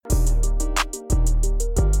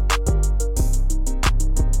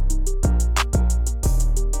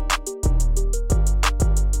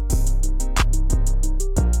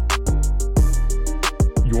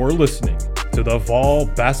You're listening to the Vol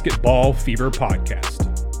Basketball Fever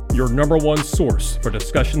Podcast, your number one source for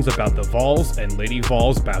discussions about the Vols and Lady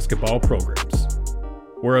Vols basketball programs.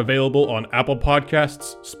 We're available on Apple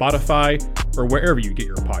Podcasts, Spotify, or wherever you get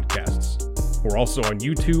your podcasts. We're also on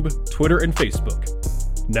YouTube, Twitter, and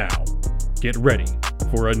Facebook. Now, get ready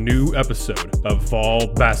for a new episode of Vol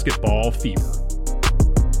Basketball Fever.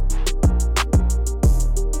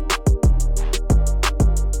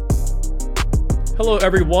 Hello,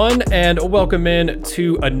 everyone, and welcome in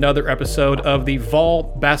to another episode of the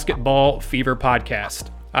Vol Basketball Fever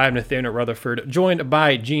Podcast. I'm Nathanael Rutherford, joined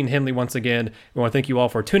by Gene Henley once again. We want to thank you all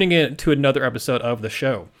for tuning in to another episode of the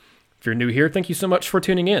show. If you're new here, thank you so much for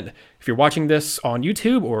tuning in. If you're watching this on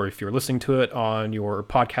YouTube or if you're listening to it on your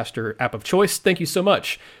podcaster app of choice, thank you so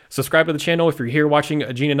much. Subscribe to the channel if you're here watching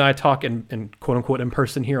Gene and I talk in quote-unquote in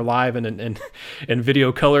person here live and in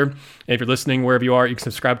video color. And if you're listening wherever you are, you can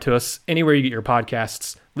subscribe to us anywhere you get your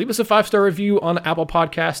podcasts. Leave us a 5-star review on Apple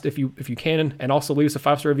Podcast if you can, and also leave us a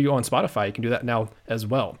 5-star review on Spotify. You can do that now as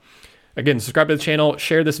well. Again, subscribe to the channel,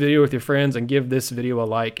 share this video with your friends, and give this video a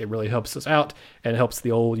like. It really helps us out and helps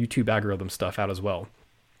the old YouTube algorithm stuff out as well.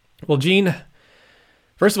 Well, Gene,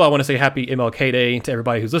 first of all, I want to say happy MLK Day to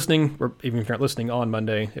everybody who's listening, or even if you're not listening on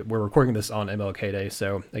Monday. We're recording this on MLK Day,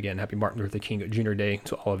 so again, happy Martin Luther King Jr. Day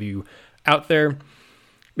to all of you out there.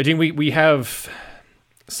 But Gene, we have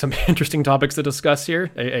some interesting topics to discuss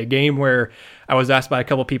here. A game where I was asked by a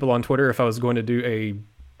couple people on Twitter if I was going to do a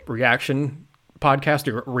reaction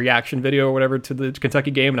podcast or reaction video or whatever to the Kentucky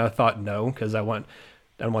game, and I thought no, because I don't want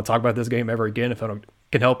to talk about this game ever again if I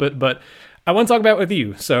can help it. But I want to talk about it with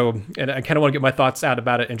you, and I kind of want to get my thoughts out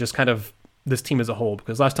about it and just kind of this team as a whole,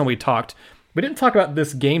 because last time we talked, we didn't talk about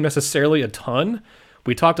this game necessarily a ton.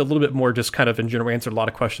 We talked a little bit more just kind of in general, answered a lot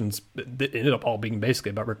of questions that ended up all being basically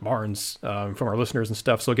about Rick Barnes from our listeners and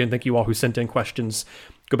stuff. So again, thank you all who sent in questions.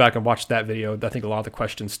 Go back and watch that video. I think a lot of the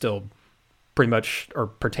questions still pretty much are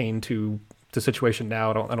pertain to the situation now.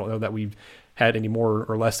 I don't know that we've had any more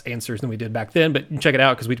or less answers than we did back then, but check it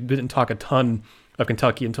out because we didn't talk a ton of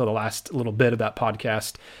Kentucky until the last little bit of that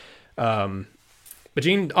podcast. But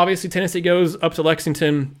Gene, obviously Tennessee goes up to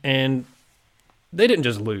Lexington, and they didn't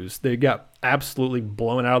just lose. They got absolutely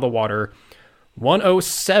blown out of the water,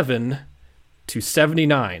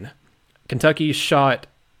 107-79. Kentucky shot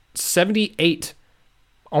 78,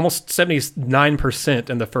 almost 79%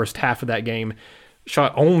 in the first half of that game.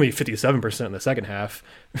 Shot only 57% in the second half.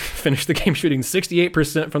 Finished the game shooting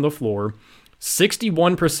 68% from the floor,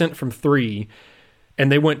 61% from three,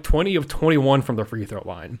 and they went 20 of 21 from the free throw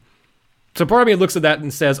line. So part of me looks at that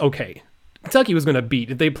and says, okay, Kentucky was going to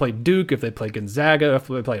beat. If they played Duke, if they played Gonzaga, if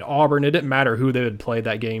they played Auburn, it didn't matter who they would play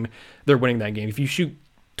that game. They're winning that game. If you shoot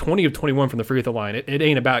 20 of 21 from the free throw line, it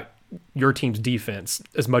ain't about your team's defense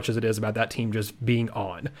as much as it is about that team just being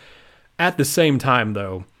on. At the same time,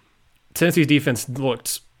 though, Tennessee's defense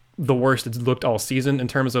looked the worst it's looked all season in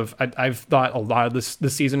terms of, I've thought a lot of this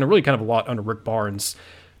season, and really kind of a lot under Rick Barnes,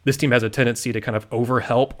 this team has a tendency to kind of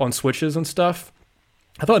overhelp on switches and stuff.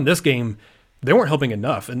 I thought in this game, they weren't helping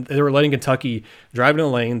enough, and they were letting Kentucky drive in the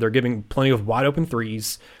lane. They're giving plenty of wide open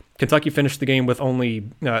threes. Kentucky finished the game with only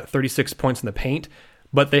 36 points in the paint,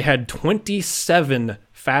 but they had 27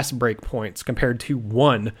 fast break points compared to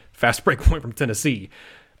 1 fast break point from Tennessee.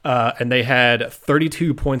 And they had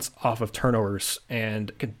 32 points off of turnovers,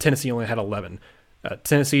 and Tennessee only had 11.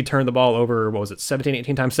 Tennessee turned the ball over,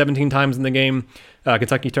 17 times in the game.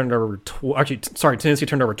 Tennessee turned over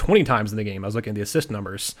 20 times in the game. I was looking at the assist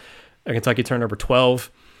numbers. Kentucky turned over 12.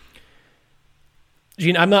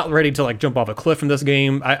 Gene, I'm not ready to jump off a cliff from this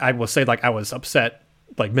game. I will say I was upset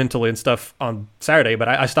mentally and stuff on Saturday, but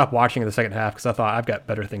I stopped watching in the second half because I thought I've got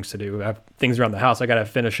better things to do. I have things around the house I got to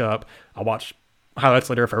finish up. I'll watch highlights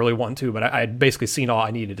later if I really want to, but I had basically seen all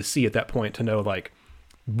I needed to see at that point to know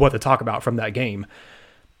what to talk about from that game.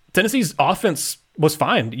 Tennessee's offense was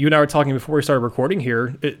fine. You and I were talking before we started recording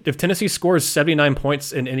here. If Tennessee scores 79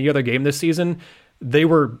 points in any other game this season, they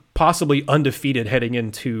were possibly undefeated heading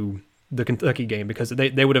into the Kentucky game because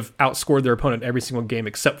they would have outscored their opponent every single game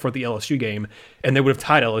except for the LSU game, and they would have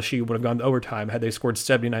tied LSU, would have gone to overtime had they scored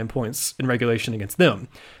 79 points in regulation against them.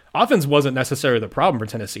 Offense wasn't necessarily the problem for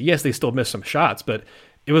Tennessee. Yes, they still missed some shots, but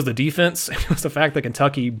it was the defense. It was the fact that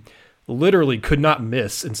Kentucky literally could not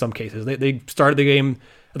miss in some cases. They started the game,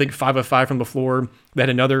 I think, 5 of 5 from the floor. They had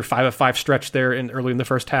another 5 of 5 stretch there early in the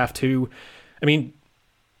first half, too. I mean,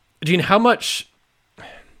 Gene, how much,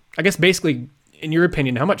 I guess basically, in your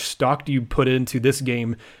opinion, how much stock do you put into this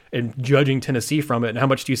game and judging Tennessee from it? And how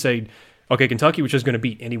much do you say, okay, Kentucky was just going to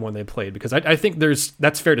beat anyone they played? Because I think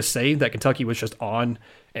that's fair to say that Kentucky was just on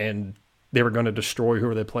and they were going to destroy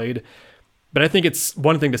whoever they played. But I think it's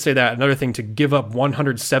one thing to say that, another thing to give up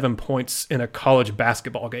 107 points in a college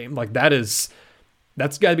basketball game. Like that's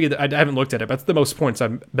got to be, I haven't looked at it, but that's the most points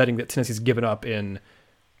I'm betting that Tennessee's given up in,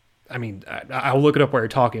 I mean, I'll look it up while you're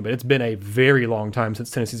talking, but it's been a very long time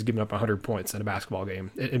since Tennessee's given up 100 points in a basketball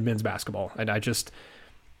game, in men's basketball. And I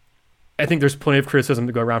think there's plenty of criticism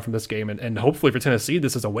to go around from this game. And hopefully for Tennessee,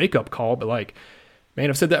 this is a wake-up call. But, like, man,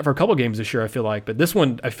 I've said that for a couple games this year, I feel like. But this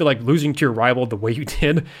one, I feel like losing to your rival the way you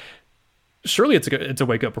did, surely it's a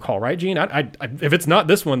wake-up call, right, Gene? If it's not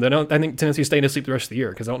this one, then I think Tennessee's staying asleep the rest of the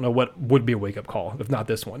year because I don't know what would be a wake-up call if not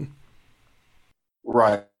this one.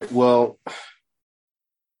 Right. Well,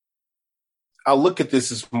 I look at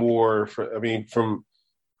this as more,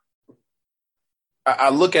 I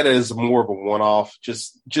look at it as more of a one-off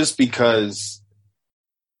just because,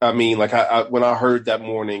 I mean, like when I heard that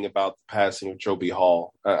morning about the passing of Joe B.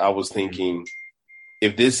 Hall, I was thinking,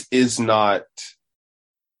 if this is not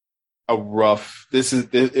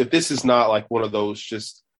if this is not like one of those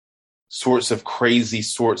just sorts of crazy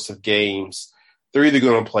sorts of games, they're either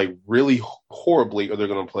going to play really horribly or they're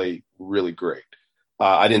going to play really great.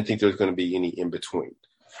 I didn't think there was going to be any in between.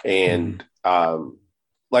 And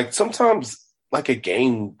like sometimes like a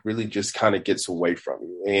game really just kind of gets away from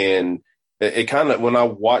you. And it kind of, when I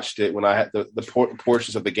watched it, when I had the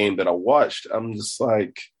portions of the game that I watched, I'm just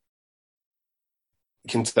like,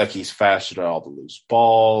 Kentucky's faster at all the loose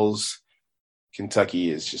balls. Kentucky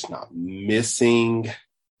is just not missing.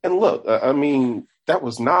 And look, I mean, that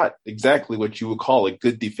was not exactly what you would call a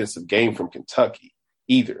good defensive game from Kentucky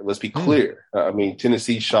either. Let's be clear. I mean,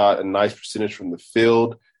 Tennessee shot a nice percentage from the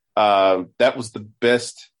field. That was the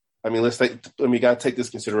best. I mean, we got to take this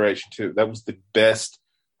consideration too. That was the best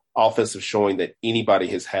offensive showing that anybody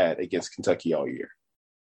has had against Kentucky all year.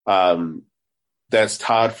 That's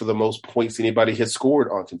tied for the most points anybody has scored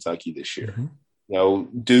on Kentucky this year. Mm-hmm. You know,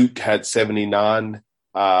 Duke had 79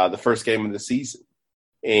 the first game of the season.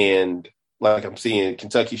 And like I'm seeing,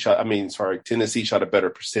 Tennessee shot a better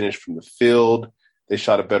percentage from the field. They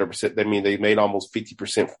shot a better percent. I mean, they made almost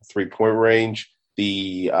 50% from 3-point range.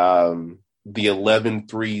 The 11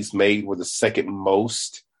 threes made were the second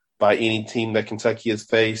most by any team that Kentucky has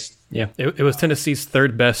faced. Yeah, it was Tennessee's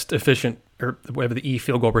third best efficient, or whatever the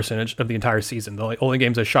field goal percentage of the entire season. The only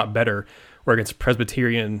games they shot better were against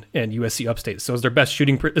Presbyterian and USC Upstate. So is their best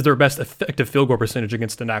effective field goal percentage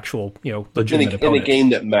against an actual, legitimate opponent. In a game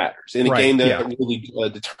that matters, in a game that really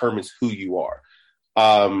determines who you are.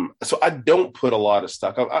 So I don't put a lot of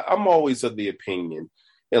stock. I'm always of the opinion,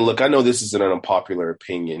 and look, I know this is an unpopular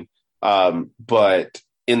opinion, but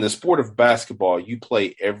in the sport of basketball, you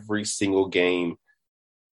play every single game,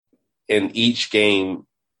 and each game,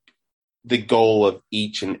 the goal of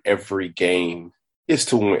each and every game is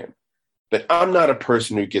to win. But I'm not a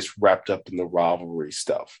person who gets wrapped up in the rivalry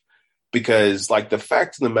stuff, because like the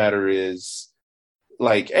fact of the matter is,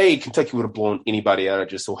 like, hey, Kentucky would have blown anybody out. It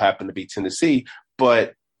just so happened to be Tennessee.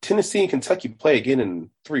 But Tennessee and Kentucky play again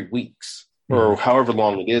in 3 weeks or however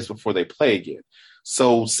long it is before they play again.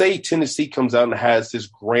 So say Tennessee comes out and has this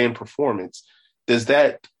grand performance. Does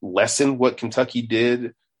that lessen what Kentucky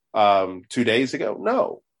did 2 days ago?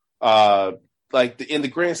 No. Like in the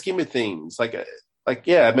grand scheme of things,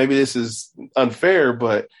 yeah, maybe this is unfair,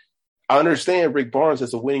 but I understand Rick Barnes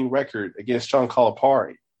has a winning record against John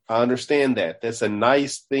Calipari. I understand that. That's a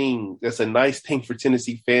nice thing. That's a nice thing for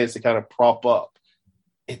Tennessee fans to kind of prop up.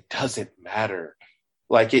 It doesn't matter.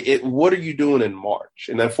 Like what are you doing in March?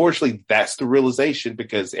 And unfortunately, that's the realization,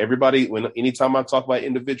 because anytime I talk about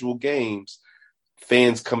individual games,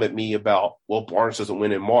 fans come at me about, well, Barnes doesn't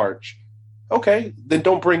win in March. Okay, then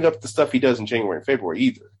don't bring up the stuff he does in January and February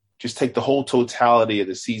either. Just take the whole totality of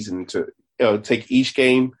the season to take each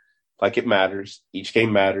game like it matters. Each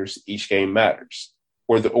game matters. Each game matters.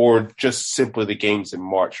 Or just simply the games in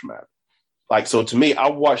March matter. Like, so to me, I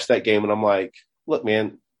watched that game and I'm like, look,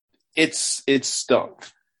 man, it stunk.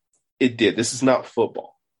 It did. This is not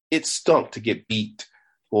football. It stunk to get beat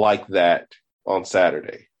like that on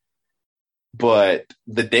Saturday. But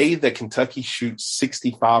the day that Kentucky shoots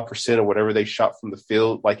 65% or whatever they shot from the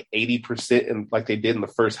field, like 80%, and like they did in the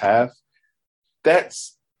first half,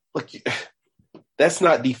 that's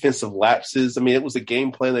not defensive lapses. I mean, it was a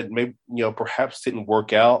game plan that maybe, perhaps didn't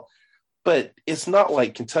work out, but it's not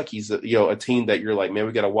like Kentucky's, a team that you're like, man,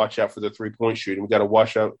 we got to watch out for the 3-point shooting. We got to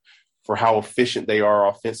watch out for how efficient they are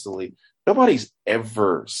offensively. Nobody's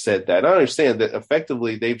ever said that. I understand that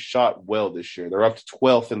effectively they've shot well this year. They're up to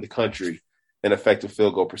 12th in the country in effective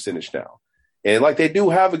field goal percentage now. And like, they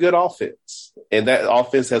do have a good offense, and that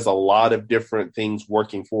offense has a lot of different things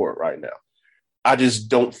working for it right now. I just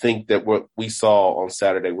don't think that what we saw on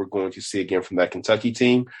Saturday we're going to see again from that Kentucky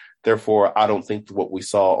team. Therefore, I don't think what we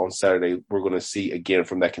saw on Saturday we're going to see again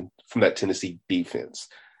from that Tennessee defense.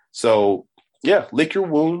 So, yeah, lick your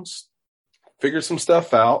wounds, figure some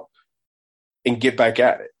stuff out, and get back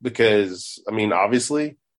at it. Because, I mean,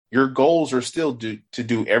 obviously, your goals are still to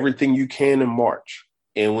do everything you can in March.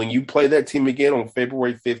 And when you play that team again on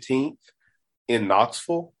February 15th in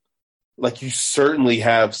Knoxville, like, you certainly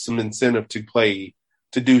have some incentive to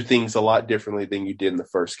do things a lot differently than you did in the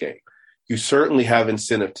first game. You certainly have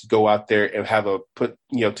incentive to go out there and put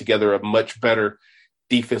together a much better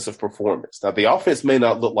defensive performance. Now, the offense may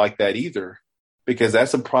not look like that either, because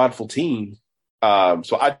that's a prideful team.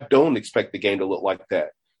 So I don't expect the game to look like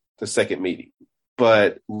that the second meeting.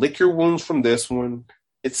 But lick your wounds from this one.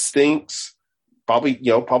 It stinks. Probably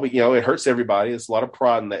it hurts everybody. It's a lot of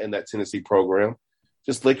pride in that Tennessee program.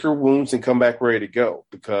 Just lick your wounds and come back ready to go,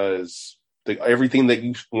 because everything that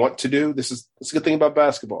you want to do, it's a good thing about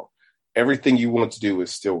basketball. Everything you want to do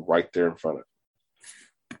is still right there in front of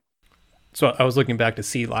you. So I was looking back to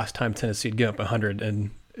see last time Tennessee had given up 100,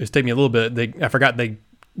 and it's taken me a little bit. I forgot they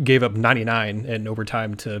gave up 99 in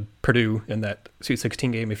overtime to Purdue in that Sweet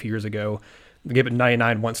 16 game a few years ago. They gave it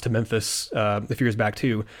 99 once to Memphis a few years back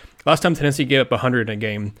too. Last time Tennessee gave up 100 in a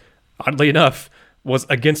game, oddly enough, was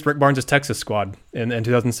against Rick Barnes' Texas squad in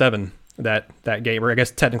 2007. That game, or I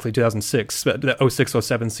guess technically 2006, but the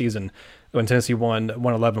 06-07 season, when Tennessee won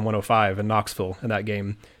 111-105 in Knoxville in that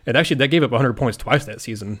game. And actually, that gave up 100 points twice that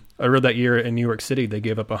season. I read that year in New York City, they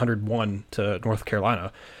gave up 101 to North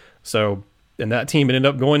Carolina. So, and that team ended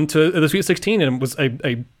up going to the Sweet 16, and it was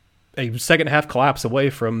a second half collapse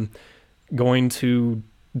away from going to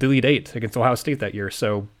the Elite Eight against Ohio State that year.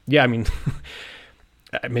 So, yeah, I mean,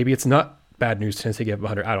 maybe it's not bad news Tennessee gave up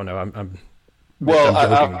 100. I don't know.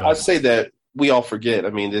 I say that we all forget. I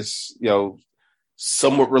mean, this,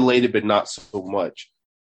 somewhat related, but not so much.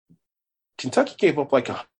 Kentucky gave up like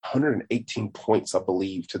 118 points, I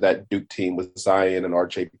believe, to that Duke team with Zion and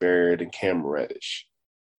R.J. Barrett and Cam Reddish.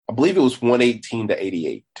 I believe it was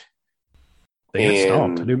 118-88. They got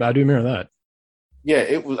stomped. I do remember that. Yeah,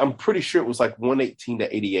 it was. I'm pretty sure it was like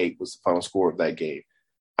 118-88 was the final score of that game.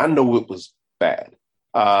 I know it was bad.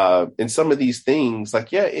 And some of these things,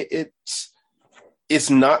 like, yeah, it's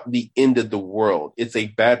not the end of the world. It's a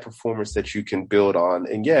bad performance that you can build on.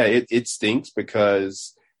 And yeah, it stinks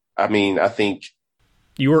because, I mean, I think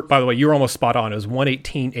you were, by the way, you were almost spot on. It was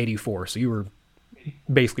 118-84. So you were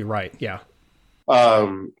basically right. Yeah.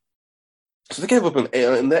 So they gave up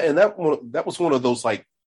that was one of those like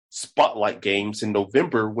spotlight games in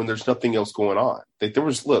November when there's nothing else going on. If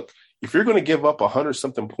you're going to give up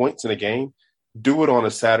 100-something points in a game, do it on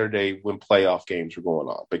a Saturday when playoff games are going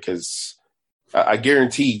on, because I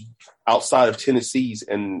guarantee outside of Tennessee's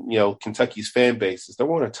and, Kentucky's fan bases, there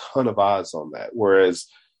weren't a ton of eyes on that. Whereas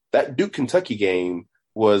that Duke Kentucky game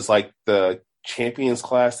was like the Champions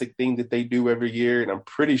Classic thing that they do every year. And I'm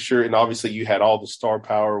pretty sure, and obviously you had all the star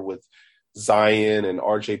power with Zion and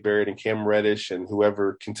R.J. Barrett and Cam Reddish and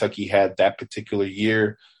whoever Kentucky had that particular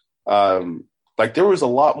year. Like, there was a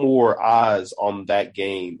lot more eyes on that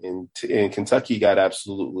game, and Kentucky got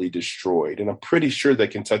absolutely destroyed. And I'm pretty sure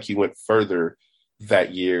that Kentucky went further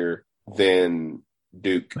that year than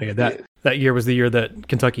Duke. Yeah, that year was the year that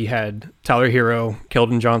Kentucky had Tyler Hero,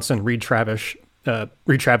 Keldon Johnson, Reed Travis,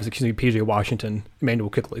 PJ Washington, Emmanuel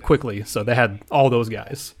quickly. So they had all those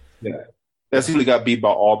guys. Yeah. That's who got beat by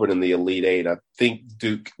Auburn in the Elite Eight. I think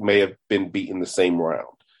Duke may have been beaten the same round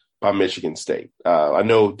by Michigan State. I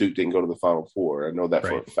know Duke didn't go to the Final Four. I know that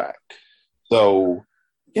for a fact. So,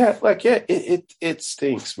 it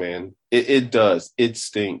stinks, man. It does. It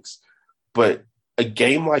stinks. But a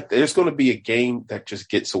game like that, there's going to be a game that just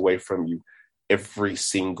gets away from you every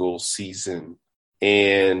single season.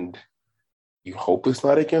 And you hope it's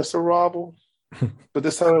not against a rival. But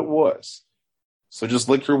this time it was. So just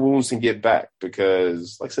lick your wounds and get back,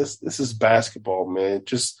 because, like I said, this is basketball, man.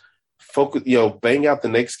 Just focus, bang out the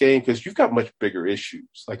next game, because you've got much bigger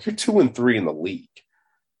issues. Like, you're 2-3 in the league.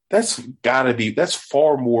 That's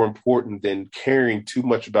far more important than caring too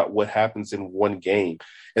much about what happens in one game.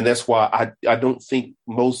 And that's why I don't think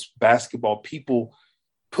most basketball people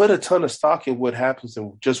put a ton of stock in what happens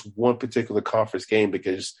in just one particular conference game,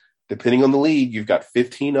 because depending on the league, you've got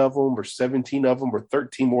 15 of them or 17 of them or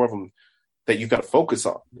 13 more of them that you've got to focus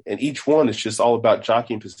on. And each one is just all about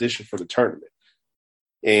jockeying position for the tournament.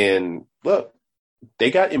 And look, they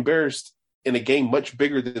got embarrassed in a game much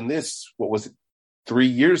bigger than this. What was it, 3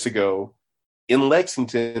 years ago in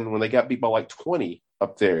Lexington, when they got beat by like 20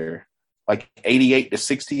 up there, like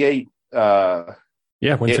 88-68.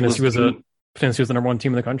 When Tennessee was the number one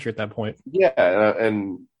team in the country at that point. Yeah.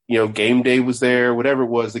 And game day was there, whatever it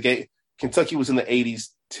was. The game, Kentucky was in the 80s.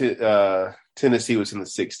 Tennessee was in the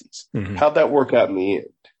 60s. Mm-hmm. How'd that work out in the end?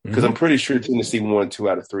 Because I'm pretty sure Tennessee won 2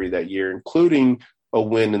 out of 3 that year, including a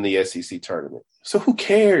win in the SEC tournament. So who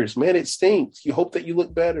cares, man? It stinks. You hope that you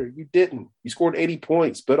look better. You didn't. You scored 80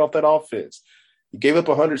 points, bet off that offense. You gave up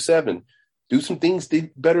 107. Do some things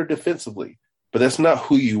better defensively. But that's not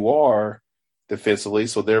who you are defensively.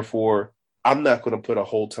 So therefore, I'm not going to put a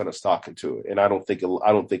whole ton of stock into it, and I don't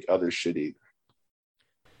think others should either.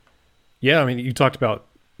 Yeah, I mean, you talked about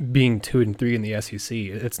being 2-3 in the SEC.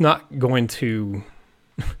 It's not going to.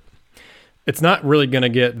 It's not really going to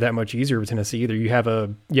get that much easier with Tennessee either. You have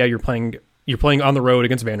you're playing on the road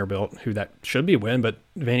against Vanderbilt, who that should be a win, but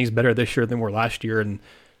Vandy's better this year than we were last year, and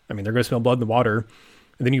I mean they're going to smell blood in the water.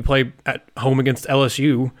 And then you play at home against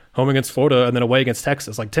LSU, home against Florida, and then away against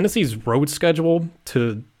Texas. Like Tennessee's road schedule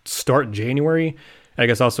to start January, I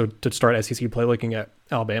guess also to start SEC play looking at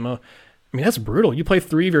Alabama. I mean, that's brutal. You play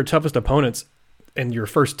 3 of your toughest opponents in your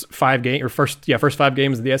first 5 games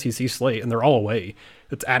of the SEC slate, and they're all away.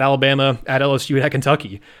 It's at Alabama, at LSU, and at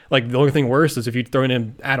Kentucky. Like the only thing worse is if you throw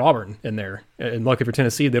in at Auburn in there. And lucky for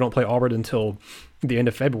Tennessee, they don't play Auburn until the end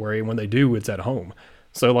of February, and when they do, it's at home.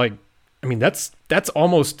 So like, I mean, that's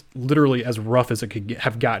almost literally as rough as it could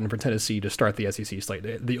have gotten for Tennessee to start the SEC slate.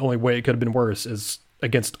 The only way it could have been worse is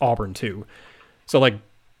against Auburn too. So like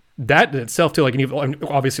that in itself too, like, and you've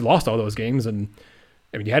obviously lost all those games, and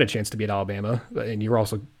I mean you had a chance to beat Alabama, and you were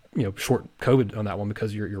also short COVID on that one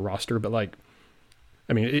because of your roster. But like,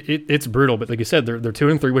 I mean it's brutal. But like you said, they're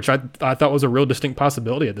 2-3, which I thought was a real distinct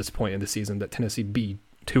possibility at this point in the season that Tennessee be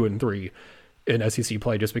 2-3 in SEC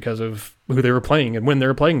play just because of who they were playing and when they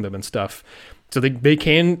were playing them and stuff. So they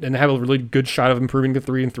can and have a really good shot of improving to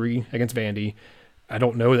 3-3 against Vandy. I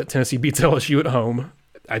don't know that Tennessee beats LSU at home.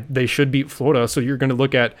 They should beat Florida. So you're going to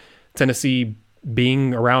look at Tennessee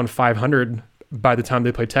being around 500 by the time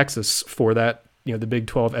they play Texas for that, the Big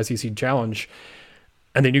 12 SEC challenge.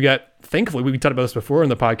 And then you got, thankfully, we talked about this before in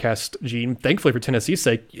the podcast, Gene, thankfully for Tennessee's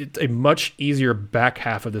sake, it's a much easier back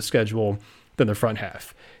half of the schedule than the front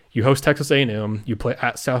half. You host Texas A&M, you play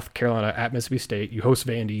at South Carolina, at Mississippi State, you host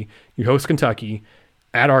Vandy, you host Kentucky,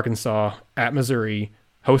 at Arkansas, at Missouri,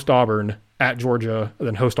 host Auburn, at Georgia, and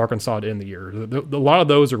then host Arkansas to end the year. A lot of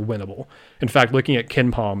those are winnable. In fact, looking at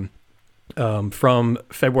KenPom, from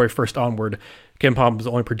February 1st onward, KenPom is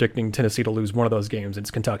only predicting Tennessee to lose one of those games.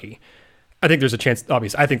 It's Kentucky. I think there's a chance,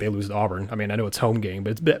 obviously, I think they lose to Auburn. I mean, I know it's home game,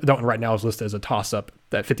 but that one right now is listed as a toss-up,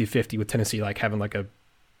 that 50-50 with Tennessee like having like a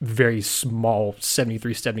very small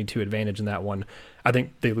 73-72 advantage in that one. I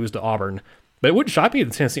think they lose to Auburn. But it wouldn't shock me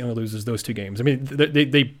that Tennessee only loses those 2 games. I mean,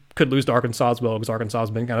 they could lose to Arkansas as well because Arkansas has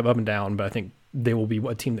been kind of up and down, but I think they will be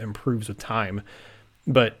a team that improves with time.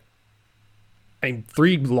 But I mean,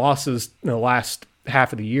 3 losses in the last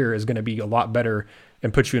half of the year is going to be a lot better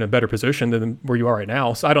and put you in a better position than where you are right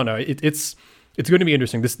now. So I don't know. It's going to be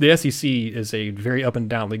interesting. The SEC is a very up and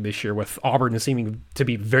down league this year, with Auburn seeming to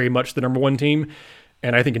be very much the number 1 team.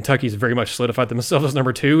 And I think Kentucky's very much solidified themselves as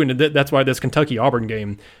number 2. And that's why this Kentucky-Auburn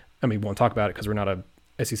game, I mean, we won't talk about it because we're not a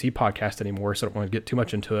SEC podcast anymore, so I don't want to get too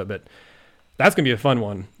much into it. But that's going to be a fun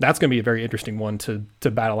one. That's going to be a very interesting one to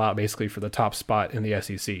battle out basically for the top spot in the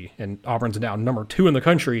SEC. And Auburn's now number 2 in the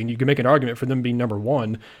country, and you can make an argument for them being number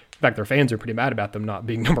 1. In fact, their fans are pretty mad about them not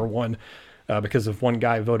being number 1 because of one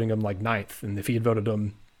guy voting them like 9th. And if he had voted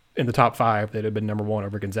them in the top 5, they'd have been number 1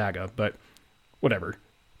 over Gonzaga. But whatever.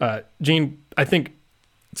 Gene, I think,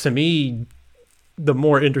 to me, the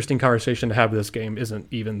more interesting conversation to have with this game isn't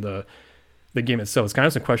even the game itself. It's kind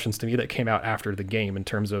of some questions to me that came out after the game in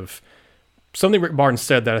terms of something Rick Barnes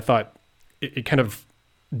said that I thought it kind of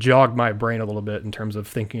jogged my brain a little bit in terms of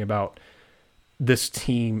thinking about this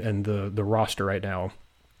team and the roster right now.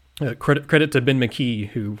 Credit to Ben McKee,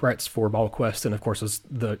 who writes for BallQuest and, of course, is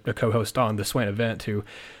a co-host on the Swan Event, who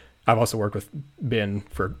I've also worked with Ben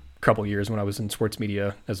for couple years when I was in sports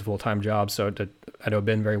media as a full-time job. So I know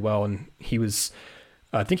Ben very well. And I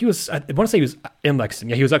want to say he was in Lexington.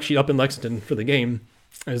 Yeah, he was actually up in Lexington for the game.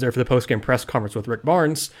 I was there for the post-game press conference with Rick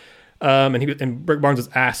Barnes. And Rick Barnes was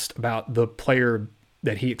asked about the player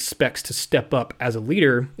that he expects to step up as a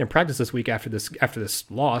leader in practice this week after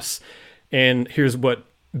this loss. And here's what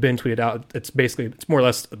Ben tweeted out. It's more or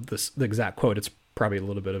less the exact quote. It's probably a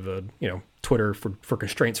little bit of a, Twitter for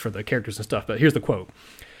constraints for the characters and stuff. But here's the quote.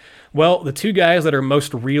 Well, the 2 guys that are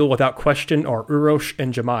most real without question are Urosh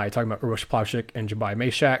and Jemai, talking about Urosh Plavšič and Jemai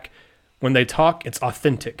Mashak. When they talk, it's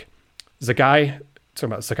authentic. Zakai,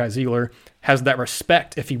 talking about Zakai Ziegler, has that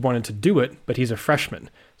respect if he wanted to do it, but he's a freshman.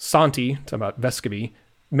 Santi, talking about Vescovi,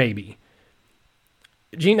 maybe.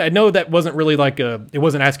 Gene, I know that wasn't really it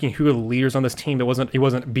wasn't asking who are the leaders on this team. He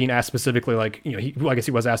wasn't being asked specifically I guess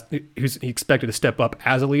he was asked who's he expected to step up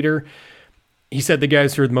as a leader. He said the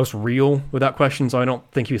guys who are the most real without question. So I don't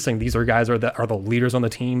think he was saying these are guys are the leaders on the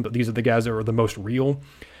team, but these are the guys that are the most real.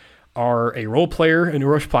 Are a role player in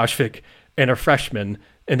Uroš Plašvik and a freshman.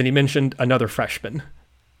 And then he mentioned another freshman.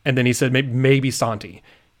 And then he said maybe Santi.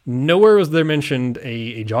 Nowhere was there mentioned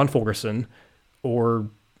a John Fulgerson or,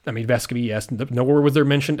 Vescovy, yes. Nowhere was there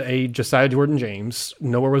mentioned a Josiah Jordan-James.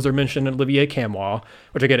 Nowhere was there mentioned an Olivier Camois,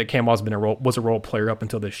 which I get it, Camois was a role player up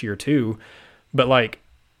until this year too. But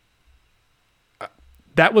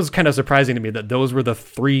that was kind of surprising to me that those were the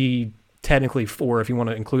three, technically four, if you want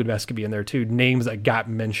to include Vescovy in there too, names that got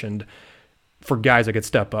mentioned for guys that could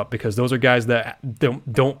step up, because those are guys that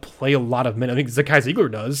don't play a lot of minutes. I think Zakai Ziegler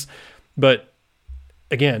does, but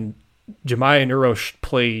again, Jemiah and Uroš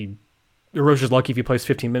play. Uroš is lucky if he plays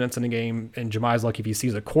 15 minutes in a game, and Jemiah is lucky if he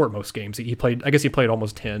sees a court most games. He played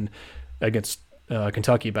almost 10 against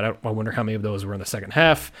Kentucky, but I wonder how many of those were in the second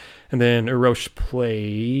half. And then Uroš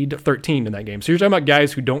played 13 in that game. So you're talking about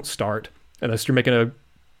guys who don't start, unless you're making a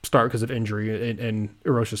start because of injury in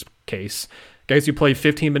Uroš's case. Guys who play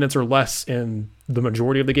 15 minutes or less in the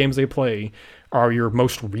majority of the games they play are your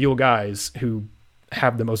most real guys who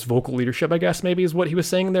have the most vocal leadership, I guess maybe is what he was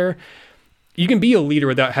saying there. You can be a leader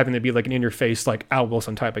without having to be like an in-your-face, like Al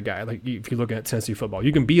Wilson type of guy. Like if you're looking at Tennessee football,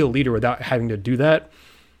 you can be a leader without having to do that.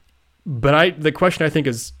 But the question I think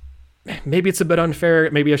is, maybe it's a bit unfair.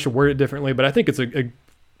 Maybe I should word it differently. But I think it's a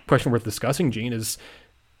question worth discussing, Gene, is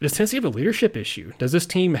does Tennessee have a leadership issue? Does this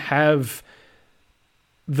team have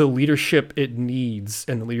the leadership it needs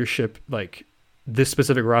and the leadership like this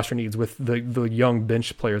specific roster needs with the young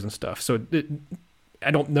bench players and stuff? So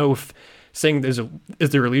I don't know if saying is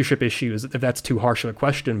there a leadership issue if that's too harsh of a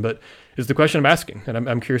question, but it's the question I'm asking, and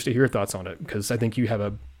I'm curious to hear your thoughts on it, because I think you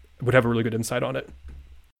would have a really good insight on it.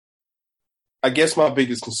 I guess my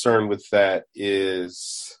biggest concern with that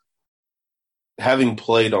is, having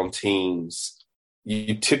played on teams,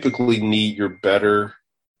 you typically need your better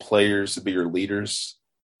players to be your leaders.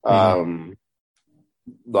 Mm-hmm.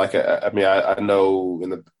 I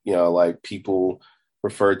know people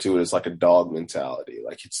refer to it as like a dog mentality.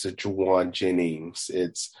 Like it's a Juwan Jennings,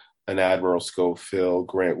 it's an Admiral Schofield,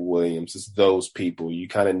 Grant Williams. It's those people. You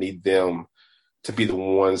kind of need them to be the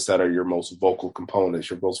ones that are your most vocal components,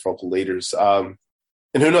 your most vocal leaders. And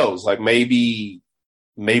who knows, like maybe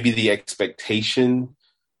the expectation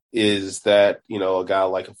is that, a guy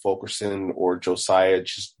like a Fulkerson or Josiah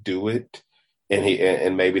just do it.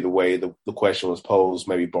 And maybe the way the question was posed,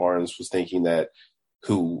 maybe Barnes was thinking that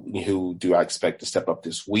who do I expect to step up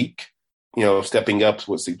this week? Stepping up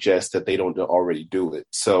would suggest that they don't already do it.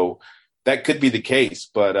 So that could be the case,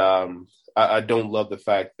 but I don't love the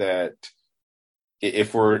fact that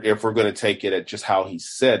if we're going to take it at just how he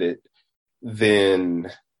said it,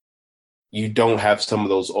 then you don't have some of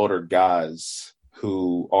those older guys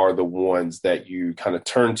who are the ones that you kind of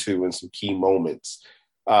turn to in some key moments.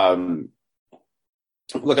 You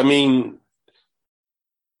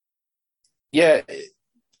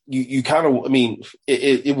kind of,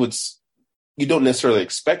 it would, you don't necessarily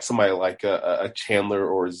expect somebody like a Chandler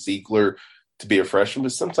or a Ziegler to be a freshman,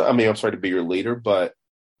 but sometimes, to be your leader. But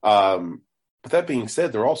with that being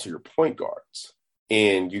said, they're also your point guards,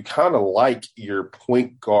 and you kind of like your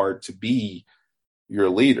point guard to be your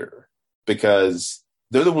leader, because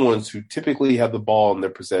they're the ones who typically have the ball in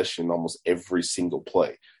their possession almost every single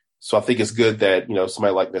play. So I think it's good that,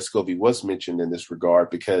 somebody like Vescovy was mentioned in this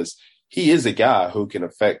regard, because he is a guy who can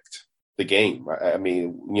affect the game.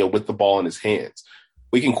 With the ball in his hands.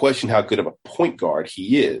 We can question how good of a point guard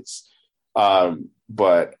he is,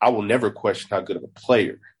 but I will never question how good of a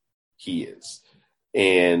player he is.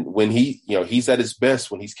 And when he's at his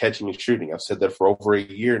best when he's catching and shooting. I've said that for over a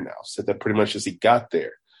year now. I've said that pretty much as he got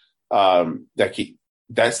there.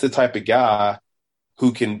 That's the type of guy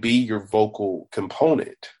who can be your vocal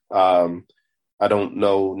component. I don't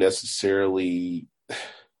know necessarily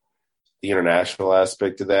the international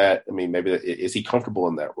aspect of that. Maybe is he comfortable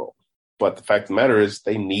in that role? But the fact of the matter is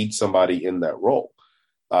they need somebody in that role.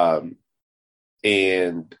 And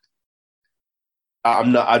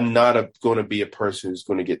I'm not going to be a person who's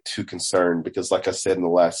going to get too concerned, because like I said in the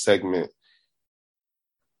last segment,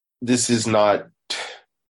 this is not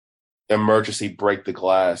emergency break the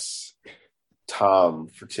glass time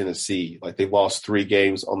for Tennessee. Like, they lost 3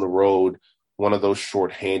 games on the road, one of those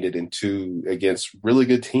shorthanded, and 2 against really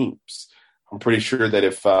good teams. I'm pretty sure that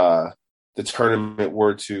if the tournament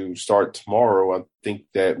were to start tomorrow, I think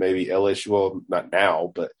that maybe LSU, well, not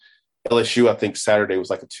now, but LSU, I think Saturday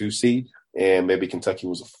was like a 2 seed, and maybe Kentucky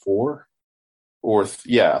was a 4.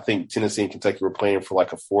 I think Tennessee and Kentucky were playing for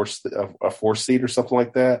like a fourth seed or something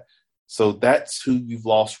like that. So that's who you've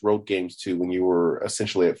lost road games to when you were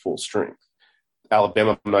essentially at full strength.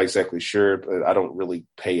 Alabama, I'm not exactly sure, but I don't really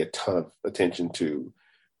pay a ton of attention to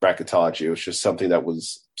bracketology. It was just something that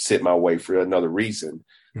was set my way for another reason.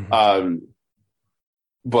 Mm-hmm.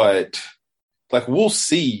 But like, we'll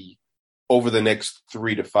see over the next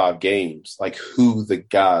 3 to 5 games, like who the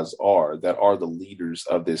guys are that are the leaders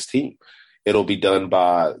of this team. It'll be done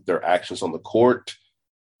by their actions on the court.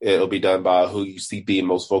 It'll be done by who you see being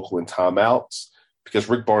most vocal in timeouts, because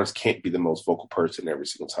Rick Barnes can't be the most vocal person every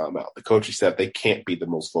single timeout. The coaching staff, they can't be the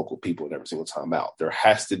most vocal people in every single timeout. There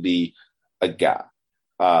has to be a guy.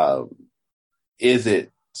 Is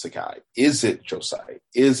it Sakai? Is it Josiah?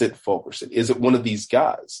 Is it Fulkerson? Is it one of these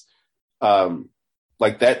guys?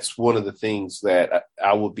 Like, that's one of the things that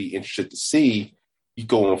I would be interested to see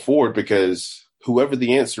going forward, because whoever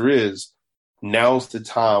the answer is, now's the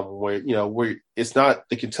time where it's not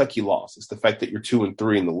the Kentucky loss. It's the fact that you're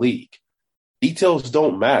 2-3 in the league. Details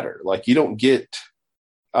don't matter. Like, you don't get,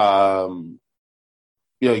 you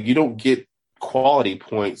don't get quality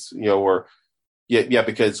points,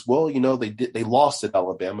 because, they lost at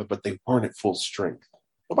Alabama, but they weren't at full strength.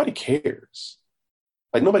 Nobody cares.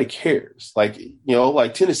 Like, nobody cares. Like,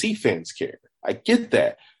 like Tennessee fans care. I get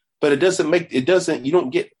that, but you don't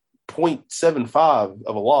get 0.75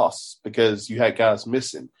 of a loss because you had guys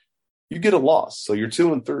missing. You get a loss. So you're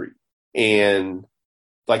 2-3. And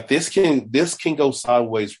like, this can go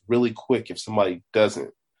sideways really quick if somebody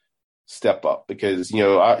doesn't step up, because,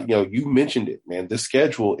 you mentioned it, man, the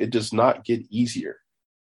schedule, it does not get easier.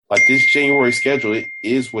 Like, this January schedule, it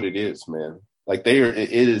is what it is, man. Like, it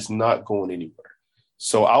is not going anywhere.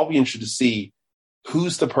 So I'll be interested to see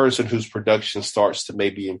who's the person whose production starts to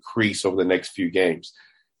maybe increase over the next few games.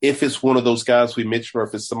 If it's one of those guys we mentioned, or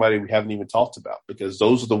if it's somebody we haven't even talked about, because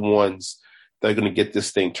those are the ones that are going to get this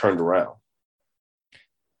thing turned around.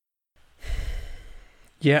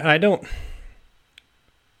 Yeah, I don't.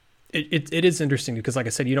 It is interesting because, like I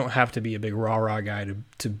said, you don't have to be a big rah-rah guy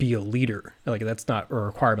to be a leader. Like, that's not a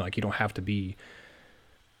requirement. Like, you don't have to be,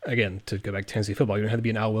 again, to go back to Tennessee football, you don't have to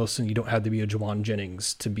be an Al Wilson. You don't have to be a Juwan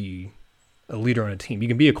Jennings to be a leader on a team. You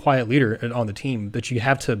can be a quiet leader on the team, but you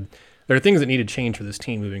have to. There are things that need to change for this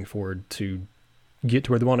team moving forward to get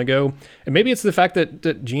to where they want to go. And maybe it's the fact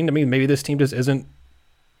that Gene, maybe this team just isn't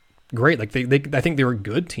great. Like, I think they're a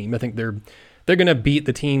good team. I think they're going to beat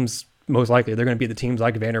the teams. Most likely, they're going to beat the teams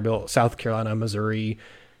like Vanderbilt, South Carolina, Missouri.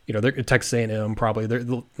 They're Texas A&M probably.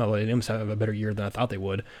 A&M's have a better year than I thought they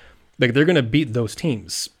would. Like, they're going to beat those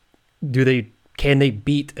teams. Can they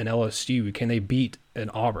beat an LSU? Can they beat an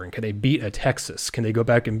Auburn? Can they beat a Texas? Can they go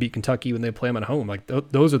back and beat Kentucky when they play them at home? Like,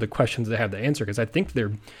 those are the questions they have to answer, because I think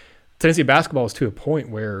Tennessee basketball is to a point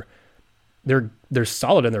where they're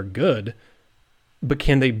solid and they're good, but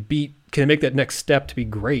can they make that next step to be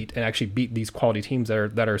great and actually beat these quality teams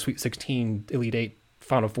that are Sweet 16, Elite 8,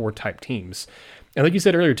 Final Four type teams? And like you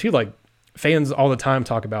said earlier too, like, fans all the time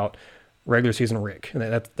talk about regular season Rick, and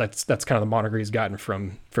that's kind of the moniker he's gotten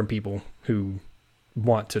from people who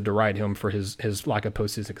want to deride him for his lack of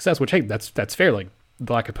postseason success. Which, hey, that's fair. Like,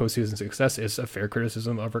 the lack of postseason success is a fair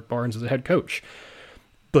criticism of Rick Barnes as a head coach.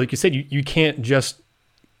 But like you said, you can't just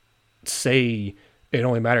say it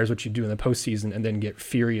only matters what you do in the postseason and then get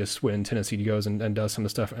furious when Tennessee goes and does some of the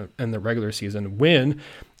stuff in the regular season. When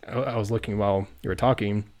I was looking while you were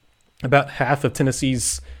talking, about half of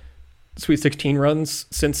Tennessee's Sweet 16 runs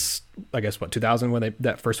since, I guess, 2000, when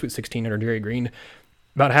that first Sweet 16 under Jerry Green,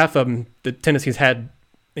 about half of them, the Tennessee's had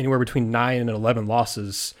anywhere between 9 and 11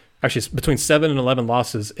 losses, actually between 7 and 11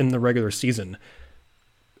 losses in the regular season.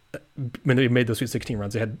 When they made those Sweet 16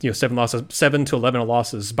 runs, they had 7 to 11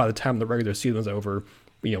 losses by the time the regular season was over.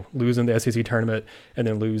 Losing the SEC tournament and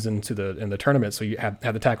then losing in the tournament, so you had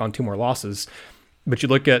to tack on 2 more losses. But you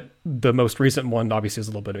look at the most recent one, obviously is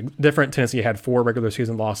a little bit different. Tennessee had 4 regular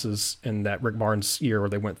season losses in that Rick Barnes year where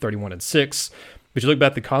they went 31-6. But you look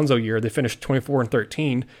back at the Conzo year, they finished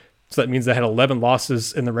 24-13. So that means they had 11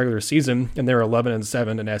 losses in the regular season, and they were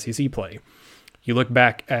 11-7 in SEC play. You look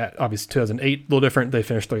back at, obviously, 2008, a little different. They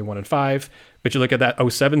finished 31-5. But you look at that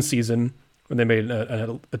 2007 season when they made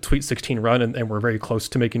a Sweet 16 run and were very close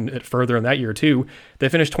to making it further in that year too. They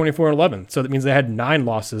finished 24-11. So that means they had 9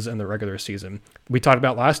 losses in the regular season. We talked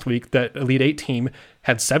about last week that Elite 8 team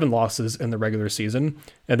had 7 losses in the regular season.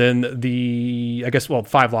 And then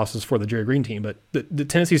 5 losses for the Jerry Green team. But the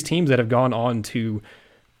Tennessee's teams that have gone on to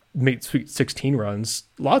make Sweet 16 runs,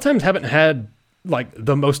 a lot of times haven't had like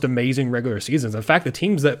the most amazing regular seasons. In fact, the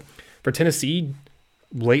teams that for Tennessee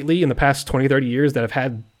lately in the past 20, 30 years that have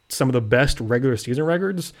had some of the best regular season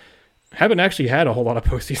records, haven't actually had a whole lot of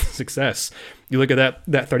postseason success. You look at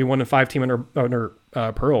that 31-5 team under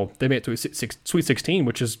Pearl. They made it to a Sweet 16,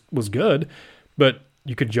 which was good, but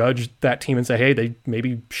you could judge that team and say, hey, they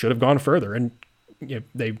maybe should have gone further. And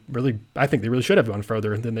I think they really should have gone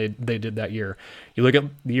further than they did that year. You look at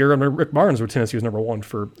the year under Rick Barnes, where Tennessee was number one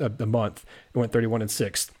for a month. It went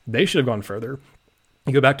 31-6. They should have gone further.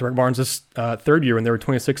 You go back to Rick Barnes' third year when they were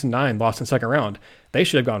 26-9, lost in the second round. They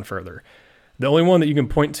should have gone further. The only one that you can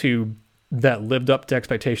point to that lived up to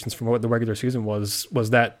expectations from what the regular season was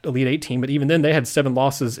that Elite Eight team. But even then, they had 7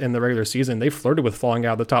 losses in the regular season. They flirted with falling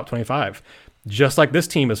out of the top 25, just like this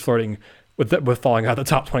team is flirting with falling out of the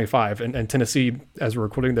top 25. And Tennessee, as we're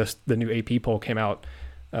recording this, the new AP poll came out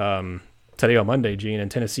today on Monday, Gene, and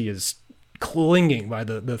Tennessee is clinging by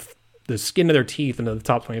the skin of their teeth into the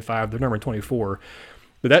top 25. They're number 24.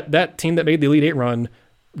 But that team that made the Elite Eight run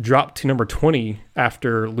dropped to number 20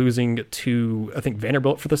 after losing to, I think,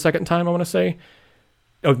 Vanderbilt for the second time, I want to say.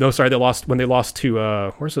 Oh, no, sorry, they lost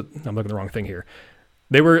to, where's it? I'm looking at the wrong thing here.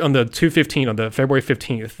 They were on the 2/15, on the February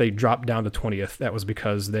 15th, they dropped down to 20th. That was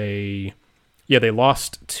because they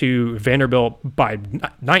lost to Vanderbilt by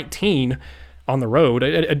 19 on the road.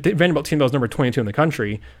 A Vanderbilt team that was number 22 in the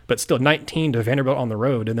country, but still 19 to Vanderbilt on the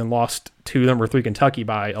road, and then lost to number 3 Kentucky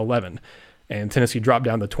by 11. And Tennessee dropped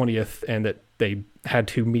down to 20th, and that they had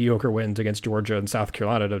 2 mediocre wins against Georgia and South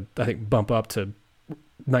Carolina to, I think, bump up to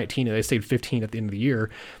 19, and they stayed 15 at the end of the year.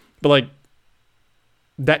 But, like,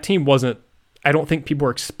 that team wasn't, I don't think people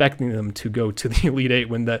were expecting them to go to the Elite Eight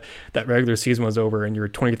when that regular season was over, and you're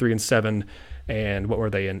 23-7, and what were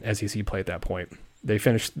they in SEC play at that point? They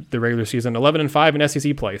finished the regular season 11-5 in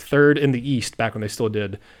SEC play, third in the East back when they still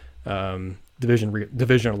did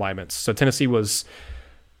division alignments. So Tennessee was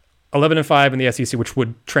 11-5 in the SEC, which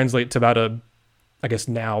would translate to about I guess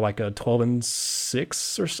now like a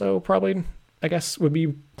 12-6 or so, probably. I guess would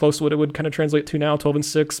be close to what it would kind of translate to now,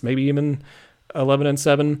 12-6, maybe even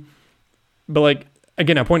 11-7. But like,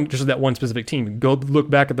 again, I point just at that one specific team. Go look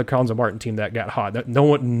back at the Collins and Martin team that got hot. That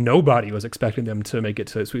nobody was expecting them to make it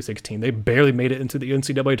to the Sweet 16. They barely made it into the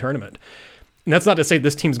NCAA tournament. And that's not to say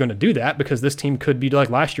this team's going to do that, because this team could be like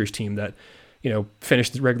last year's team that,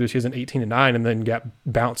 finished the regular season 18-9 and then got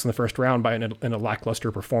bounced in the first round by in a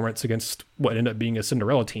lackluster performance against what ended up being a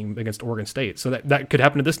Cinderella team against Oregon State. So that could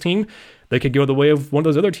happen to this team. They could go the way of one of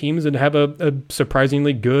those other teams and have a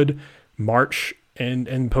surprisingly good March and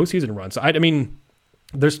postseason run. So I mean,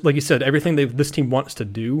 there's, like you said, everything this team wants to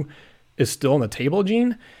do is still on the table,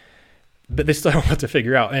 Gene, but they still have a lot to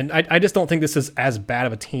figure out. And I just don't think this is as bad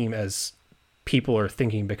of a team as people are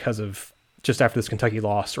thinking because of just after this Kentucky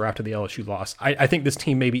loss or after the LSU loss. I think this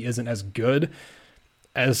team maybe isn't as good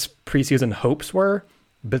as preseason hopes were,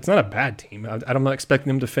 but it's not a bad team. I'm not expecting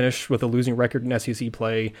them to finish with a losing record in SEC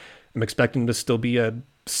play. I'm expecting them to still be a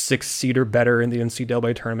 6-seed or better in the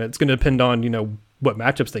NCAA tournament. It's going to depend on, what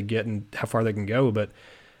matchups they get and how far they can go. But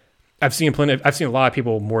I've seen a lot of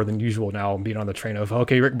people more than usual now being on the train of,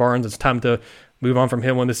 okay, Rick Barnes, it's time to move on from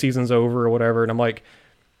him when the season's over or whatever. And I'm like,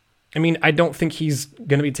 I mean, I don't think he's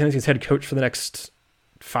going to be Tennessee's head coach for the next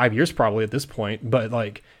 5 years probably at this point, but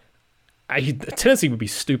like Tennessee would be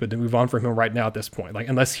stupid to move on from him right now at this point. Like,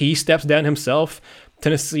 unless he steps down himself,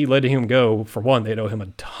 Tennessee letting him go, for one, they'd owe him a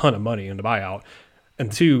ton of money in the buyout, and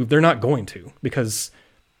two, they're not going to, because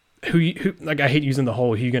who like, I hate using the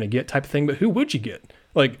whole who you going to get type of thing, but who would you get?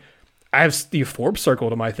 Like, I have Steve Forbes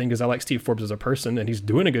circled on my thing because I like Steve Forbes as a person, and he's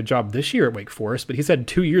doing a good job this year at Wake Forest, but he's had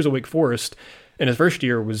 2 years at Wake Forest, and his first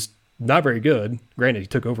year was not very good. Granted, he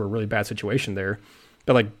took over a really bad situation there,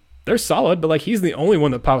 but like, they're solid, but like, he's the only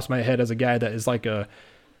one that pops my head as a guy that is like a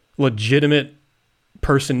legitimate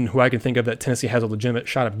person who I can think of that Tennessee has a legitimate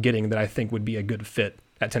shot of getting that I think would be a good fit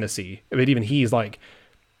at Tennessee. I mean, even he's like,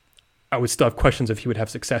 I would still have questions if he would have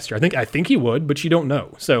success here. I think he would, but you don't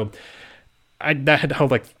know. So that had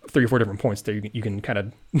held like 3 or 4 different points there you can kind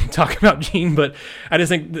of talk about, Gene, but I just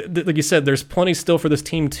think like you said, there's plenty still for this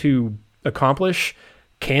team to accomplish.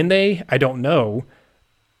 Can they? I don't know.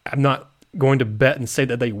 I'm not going to bet and say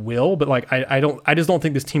that they will, but like, I just don't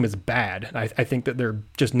think this team is bad. I think that they're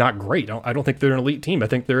just not great. I don't think they're an elite team. I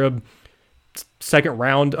think they're a second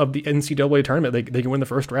round of the NCAA tournament. They can win the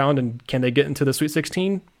first round, and can they get into the Sweet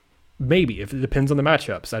 16? Maybe, if it depends on the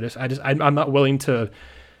matchups. I'm not willing to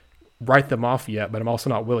write them off yet, but I'm also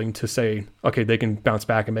not willing to say, okay, they can bounce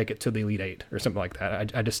back and make it to the Elite Eight or something like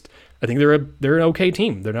that. I think they're an okay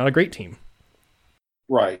team. They're not a great team.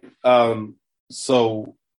 Right.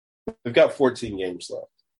 So they've got 14 games left,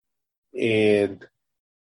 and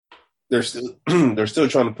they're still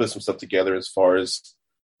trying to put some stuff together as far as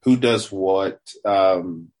who does what.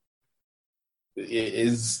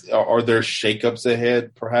 Are there shakeups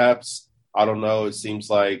ahead? Perhaps, I don't know. It seems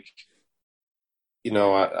like, I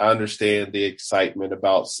understand the excitement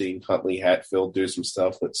about seeing Huntley-Hatfield do some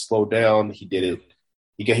stuff, but slow down. He did it.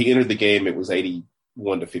 He entered the game. It was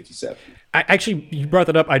 81-57. Actually, you brought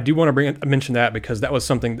that up. I do want to mention that because that was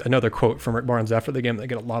another quote from Rick Barnes after the game that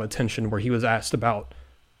got a lot of attention, where he was asked about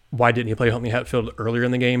why didn't he play Huntley-Hatfield earlier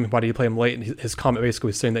in the game? Why did he play him late? And his comment basically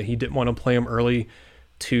was saying that he didn't want to play him early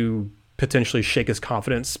to potentially shake his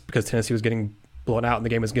confidence because Tennessee was getting blown out and the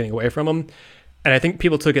game was getting away from him. And I think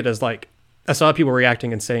people took it as like, I saw people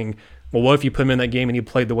reacting and saying, well, what if you put him in that game and he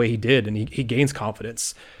played the way he did and he gains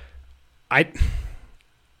confidence? I'll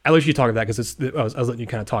let you talk about that because I was letting you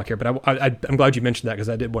kind of talk here, but I'm glad you mentioned that because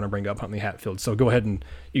I did want to bring up Huntley-Hatfield. So go ahead and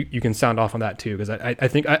you can sound off on that too, because I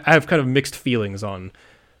think I have kind of mixed feelings on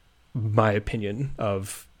my opinion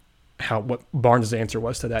of what Barnes' answer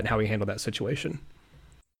was to that and how he handled that situation.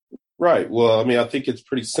 Right. Well, I mean, I think it's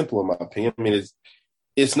pretty simple in my opinion. I mean,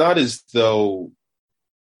 it's not as though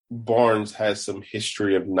Barnes has some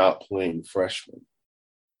history of not playing freshmen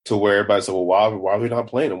to where everybody's like, well, why are we not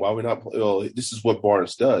playing him? Why are we not playing? Well, this is what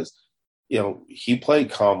Barnes does. He played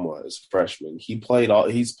Comwa as a freshman. He's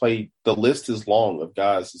played, the list is long of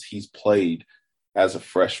guys as he's played as a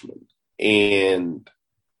freshman. And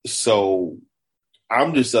so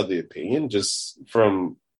I'm just of the opinion, just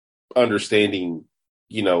from understanding,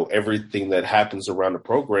 everything that happens around the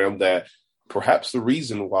program, that perhaps the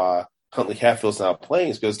reason why Huntley-Hatfield's not playing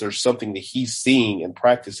is because there's something that he's seeing in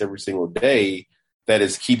practice every single day that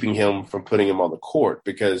is keeping him from putting him on the court,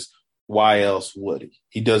 because why else would he?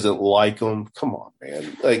 He doesn't like him. Come on,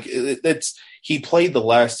 man. Like he played the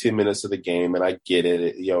last 10 minutes of the game, and I get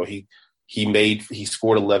it. He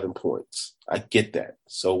scored 11 points. I get that.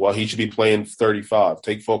 So while he should be playing 35,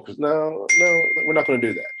 take focus. No, we're not going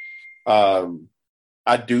to do that.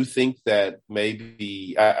 I do think that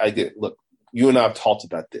maybe I did. Look, you and I have talked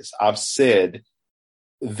about this. I've said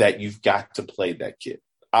that you've got to play that kid.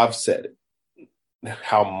 I've said it.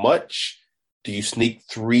 How much do you sneak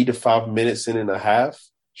 3 to 5 minutes in and a half?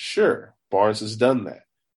 Sure, Barnes has done that.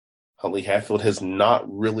 Huntley-Hatfield has not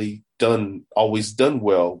really always done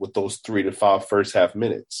well with those 3 to 5 first half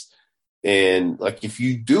minutes. And like, if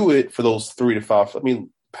you do it for those 3 to 5, I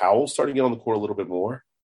mean, Powell's starting to get on the court a little bit more,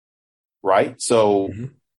 right? So,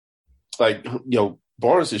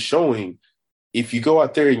 Barnes is showing, if you go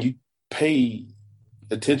out there and you pay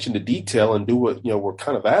attention to detail and do what, we're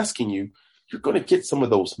kind of asking you, you're going to get some of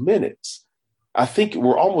those minutes. I think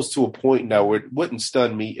we're almost to a point now where it wouldn't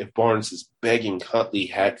stun me if Barnes is begging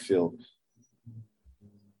Huntley-Hatfield,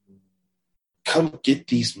 come get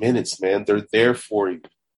these minutes, man. They're there for you.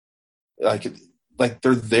 Like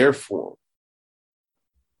they're there for him.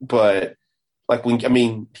 But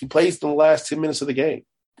he plays in the last 10 minutes of the game.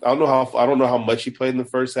 I don't know how much he played in the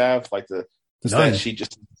first half. Like the stat sheet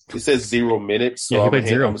it says 0 minutes. So yeah, he played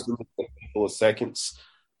 0. I'm assuming a couple of seconds.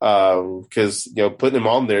 Because putting him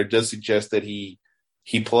on there does suggest that he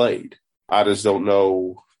played. I just don't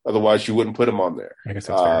know. Otherwise, you wouldn't put him on there. I guess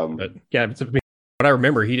that's fair. But yeah, but I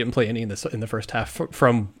remember he didn't play any in the first half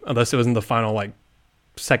from unless it was in the final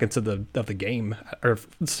seconds of the game or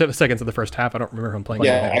seconds of the first half. I don't remember him playing.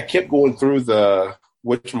 Yeah, I kept going through the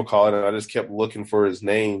whatchamacallit, and I just kept looking for his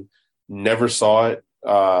name. Never saw it,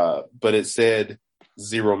 but it said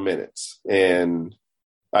 0 minutes, and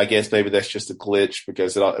I guess maybe that's just a glitch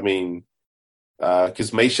because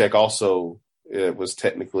because Meshack also was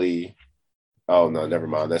technically. Oh no, never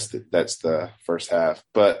mind. That's the first half.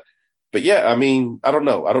 But yeah, I don't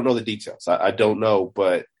know. I don't know the details. I don't know,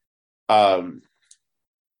 but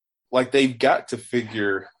they've got to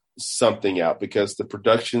figure something out because the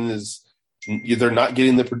production is. They're not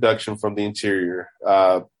getting the production from the interior,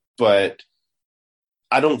 but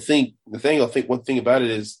I don't think Nathanael. I think one thing about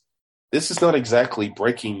it is. This is not exactly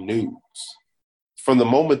breaking news. From the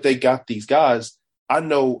moment they got these guys, I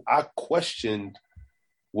know I questioned,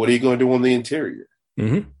 what are you going to do on the interior?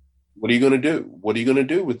 Mm-hmm. What are you going to do? What are you going to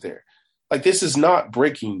do with there? This is not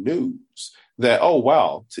breaking news that, oh,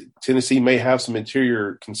 wow, Tennessee may have some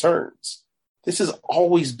interior concerns. This has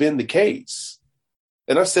always been the case.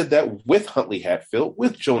 And I said that with Huntley-Hatfield,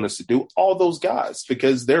 with Jonas Adu, all those guys,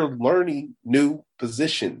 because they're learning new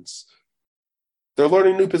positions. They're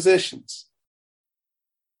learning new positions.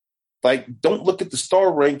 Don't look at the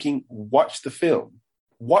star ranking. Watch the film.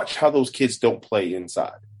 Watch how those kids don't play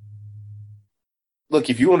inside. Look,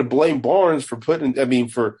 if you want to blame Barnes for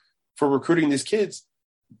for recruiting these kids,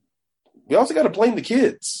 we also got to blame the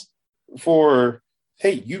kids for,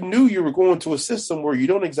 hey, you knew you were going to a system where you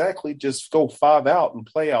don't exactly just go 5 out and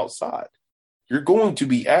play outside. You're going to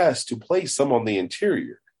be asked to play some on the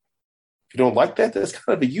interior. If you don't like that, that's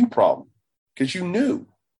kind of a you problem because you knew.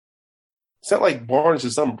 It's not like Barnes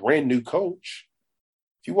is some brand new coach.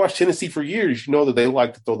 If you watch Tennessee for years, you know that they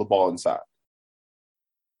like to throw the ball inside.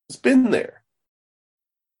 It's been there.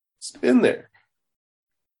 It's been there.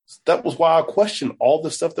 That was why I question all the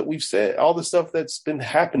stuff that we've said, all the stuff that's been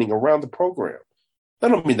happening around the program. I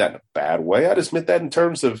don't mean that in a bad way. I just meant that in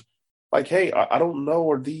terms of like, hey, I don't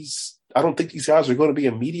know, I don't think these guys are going to be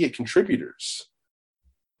immediate contributors.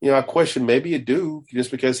 I question maybe a Duke just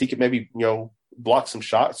because he could maybe, block some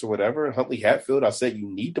shots or whatever. And Huntley-Hatfield, I said you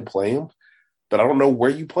need to play him, but I don't know where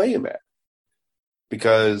you play him at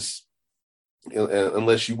because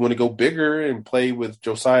unless you want to go bigger and play with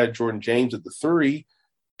Josiah Jordan-James at the 3,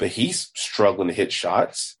 but he's struggling to hit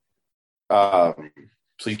shots. So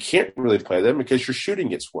you can't really play them because your shooting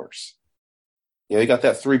gets worse. You got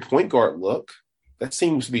that 3-point guard look. That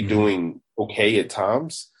seems to be doing okay at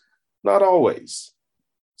times. Not always.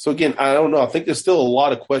 So, again, I don't know. I think there's still a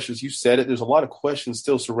lot of questions. You said it. There's a lot of questions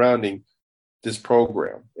still surrounding this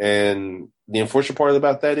program. And the unfortunate part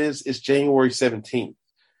about that is it's January 17th.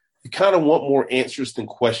 You kind of want more answers than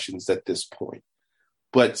questions at this point.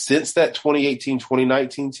 But since that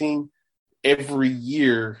 2018-2019 team, every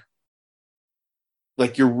year,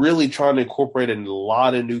 like you're really trying to incorporate a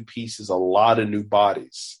lot of new pieces, a lot of new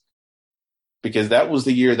bodies. Because that was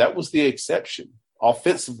the year, that was the exception.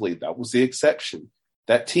 Offensively, that was the exception.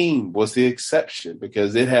 That team was the exception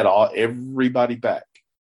because it had everybody back.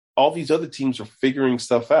 All these other teams are figuring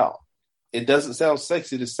stuff out. It doesn't sound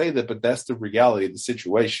sexy to say that, but that's the reality of the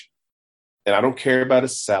situation. And I don't care about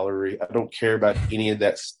his salary. I don't care about any of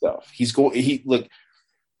that stuff.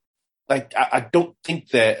 I don't think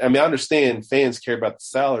that. I mean, I understand fans care about the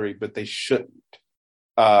salary, but they shouldn't.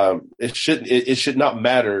 It should not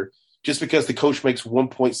matter just because the coach makes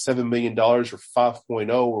 $1.7 million or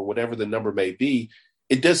 5.0 or whatever the number may be.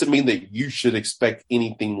 It doesn't mean that you should expect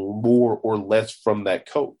anything more or less from that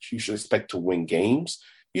coach. You should expect to win games.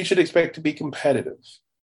 You should expect to be competitive.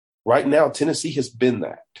 Right now, Tennessee has been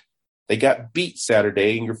that. They got beat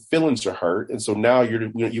Saturday and your feelings are hurt. And so now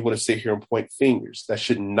you want to sit here and point fingers. That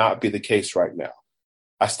should not be the case right now.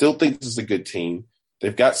 I still think this is a good team.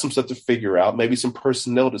 They've got some stuff to figure out, maybe some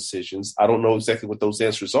personnel decisions. I don't know exactly what those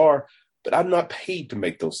answers are, but I'm not paid to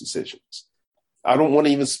make those decisions. I don't want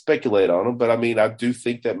to even speculate on them, but I mean, I do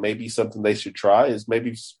think that maybe something they should try is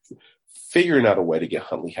maybe figuring out a way to get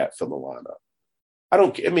Huntley-Hatfield in the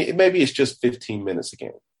lineup. Maybe it's just 15 minutes a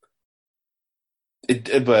game.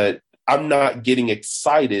 But I'm not getting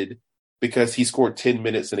excited because he scored 10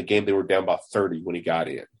 minutes in a game they were down by 30 when he got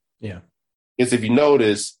in. Yeah. Because if you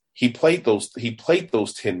notice, he played those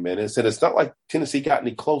 10 minutes, and it's not like Tennessee got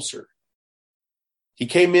any closer. He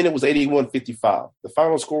came in, it was 81-55. The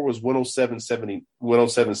final score was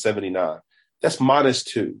 107-79. That's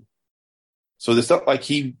 -2. So it's not like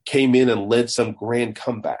he came in and led some grand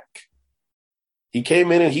comeback. He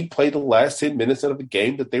came in and he played the last 10 minutes of the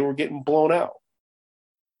game that they were getting blown out.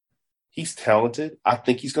 He's talented. I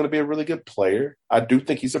think he's going to be a really good player. I do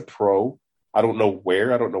think he's a pro. I don't know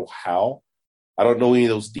where. I don't know how. I don't know any of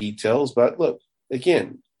those details. But look,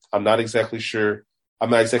 again, I'm not exactly sure. I'm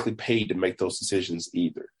not exactly paid to make those decisions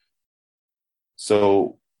either.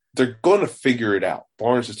 So they're going to figure it out.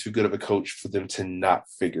 Barnes is too good of a coach for them to not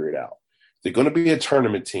figure it out. They're going to be a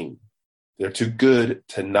tournament team. They're too good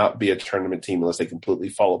to not be a tournament team unless they completely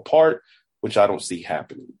fall apart, which I don't see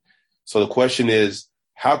happening. So the question is,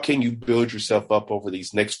 how can you build yourself up over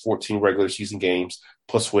these next 14 regular season games,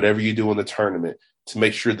 plus whatever you do in the tournament, to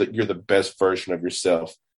make sure that you're the best version of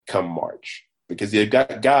yourself come March? Because you've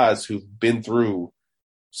got guys who've been through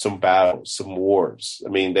some battles, some wars. I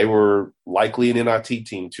mean, they were likely an NIT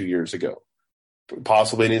team 2 years ago,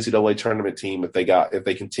 possibly an NCAA tournament team if they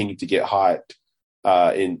continued to get hot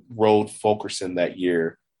and rolled Fulkerson that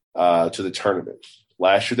year to the tournament.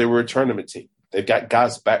 Last year, they were a tournament team. They've got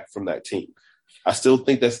guys back from that team. I still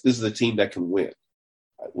think this is a team that can win.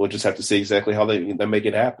 We'll just have to see exactly how they make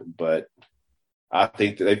it happen. But I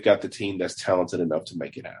think that they've got the team that's talented enough to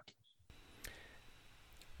make it happen.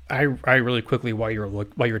 I really quickly, while you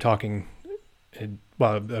were talking,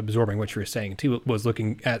 while absorbing what you were saying too, was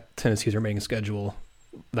looking at Tennessee's remaining schedule,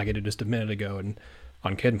 like I did just a minute ago, and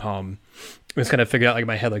on KidPalm, I was kind of figuring out like in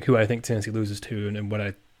my head like who I think Tennessee loses to and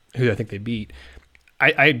who I think they beat.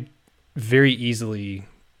 I very easily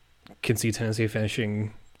can see Tennessee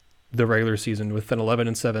finishing the regular season with an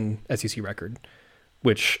 11-7 SEC record,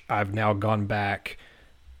 which I've now gone back.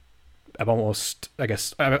 I've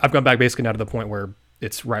gone back basically now to the point where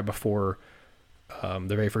it's right before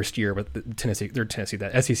the very first year, but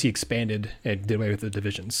that SEC expanded and did away with the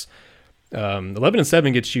divisions.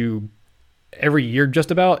 11-7 gets you every year,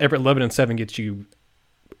 just about every 11-7 gets you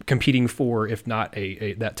competing for, if not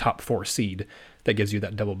that top 4 seed that gives you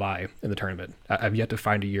that double bye in the tournament. I've yet to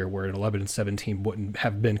find a year where an 11-7 team wouldn't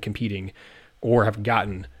have been competing or have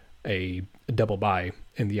gotten a double bye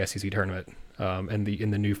in the SEC tournament in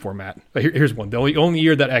the new format. But here's one. The only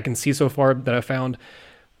year that I can see so far that I found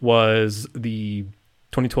was the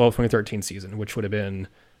 2012-2013 season, which would have been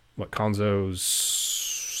Conzo's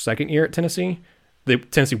second year at Tennessee.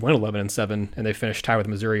 Tennessee went 11-7, and they finished tied with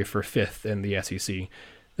Missouri for 5th in the SEC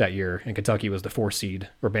that year, and Kentucky was the 4 seed,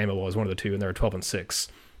 or Bama was one of the 2, and they were 12-6.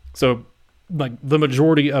 So, like, the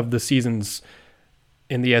majority of the seasons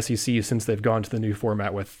in the SEC since they've gone to the new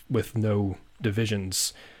format with no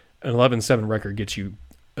divisions, an 11-7 record gets you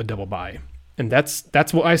a double bye. And that's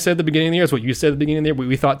what I said at the beginning of the year. That's what you said at the beginning of the year.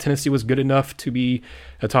 We thought Tennessee was good enough to be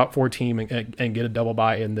a top 4 team and get a double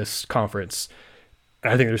bye in this conference.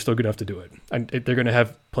 I think they're still good enough to do it. And they're going to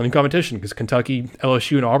have plenty of competition because Kentucky,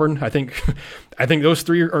 LSU, and Auburn, I think those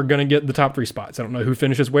 3 are going to get the top 3 spots. I don't know who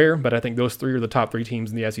finishes where, but I think those 3 are the top 3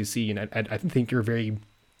 teams in the SEC, and I think it's going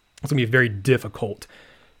to be very difficult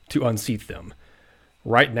to unseat them.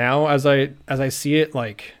 Right now, as I see it,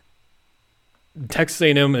 like, Texas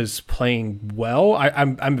A&M is playing well.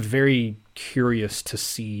 I'm very curious to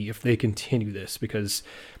see if they continue this because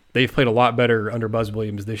they've played a lot better under Buzz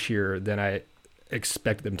Williams this year than I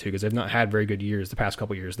expect them to, because they've not had very good years the past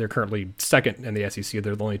couple years. They're currently 2nd in the SEC.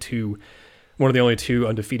 They're one of the only 2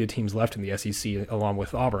 undefeated teams left in the SEC, along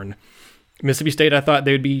with Auburn. Mississippi State, I thought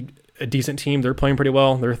they would be a decent team. They're playing pretty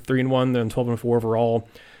well. They're 3-1. They're 12-4 overall.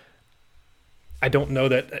 I don't know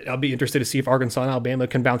that I'll be interested to see if Arkansas and Alabama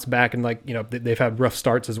can bounce back, and they've had rough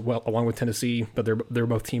starts as well, along with Tennessee, but they're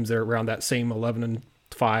both teams that are around that same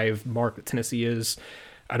 11-5 mark that Tennessee is.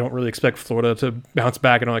 I don't really expect Florida to bounce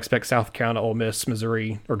back. I don't expect South Carolina, Ole Miss,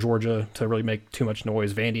 Missouri, or Georgia to really make too much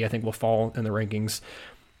noise. Vandy, I think, will fall in the rankings.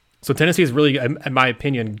 So Tennessee is really, in my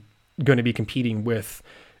opinion, going to be competing with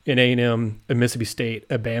an A&M, a Mississippi State,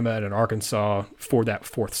 a Bama, and an Arkansas for that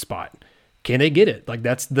 4th spot. Can they get it? Like,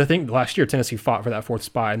 that's the thing. Last year, Tennessee fought for that 4th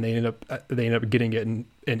spot, and they ended up getting it and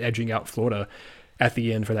edging out Florida at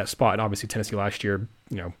the end for that spot. And obviously, Tennessee last year,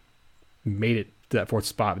 made it to that 4th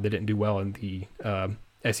spot, but they didn't do well in the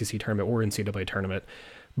SEC tournament or NCAA tournament.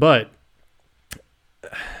 But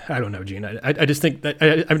I don't know, Gene. I just think that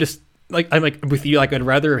I'm like with you. Like, I'd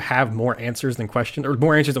rather have more answers than questions, or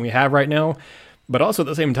more answers than we have right now. But also at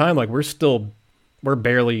the same time, like, we're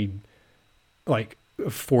barely like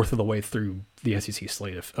 4th of the way through the SEC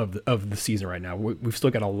slate of the season right now. We've still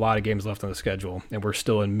got a lot of games left on the schedule, and we're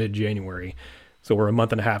still in mid-January. So we're a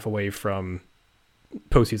month and a half away from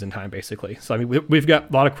postseason time, basically. So, I mean, we've got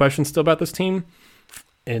a lot of questions still about this team,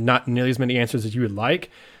 and not nearly as many answers as you would like.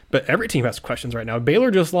 But every team has questions right now.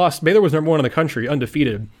 Baylor just lost. Baylor was number 1 in the country,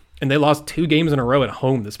 undefeated, and they lost 2 games in a row at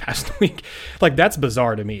home this past week. Like, that's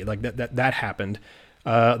bizarre to me. Like, that happened.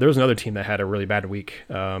 There was another team that had a really bad week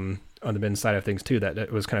on the men's side of things too.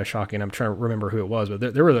 That was kind of shocking. I'm trying to remember who it was,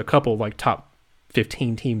 but there were a couple like top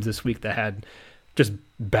 15 teams this week that had just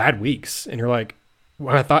bad weeks, and you're like,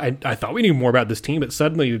 well, I thought we knew more about this team, but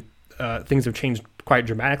suddenly things have changed quite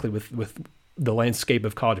dramatically with the landscape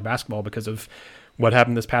of college basketball because of what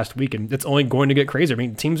happened this past week, and it's only going to get crazier. I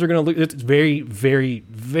mean, teams are going to lose. It's very, very,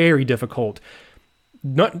 very difficult,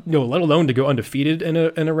 not let alone to go undefeated in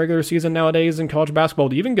a regular season nowadays in college basketball.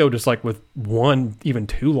 To even go just like with 1, even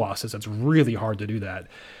 2 losses, it's really hard to do that.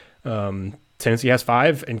 Tennessee has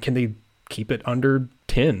 5, and can they keep it under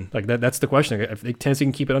 10? Like that's the question. If Tennessee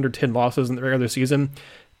can keep it under 10 losses in the regular season,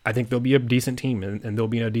 I think they'll be a decent team, and they'll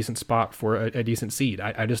be in a decent spot for a decent seed.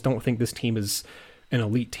 I just don't think this team is an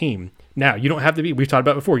elite team. Now, you don't have to be, we've talked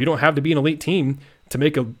about before, you don't have to be an elite team to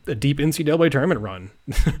make a deep NCAA tournament run.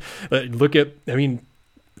 Look at, I mean,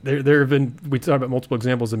 there have been, we talked about multiple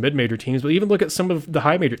examples of mid-major teams, but even look at some of the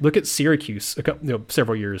high major. Look at Syracuse,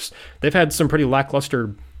 several years. They've had some pretty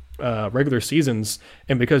lackluster regular seasons,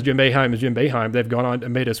 and because Jim Boeheim is Jim Boeheim, they've gone on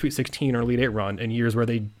and made a Sweet 16 or Elite 8 run in years where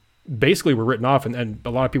they basically were written off, and a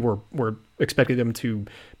lot of people were expecting them to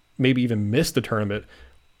maybe even miss the tournament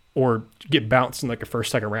or get bounced in like a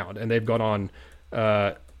first, second round, and they've gone on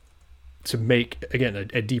to make, again,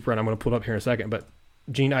 a deep run. I'm going to pull it up here in a second, but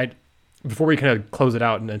Gene, before we kind of close it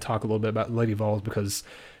out and then talk a little bit about Lady Vols, because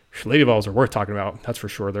Lady Vols are worth talking about, that's for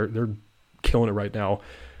sure. They're killing it right now.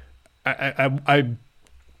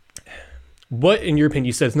 What, in your opinion,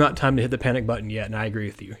 you said it's not time to hit the panic button yet, and I agree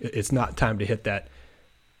with you. It's not time to hit that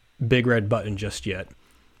big red button just yet.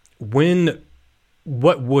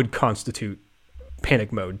 What would constitute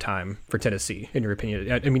panic mode time for Tennessee, in your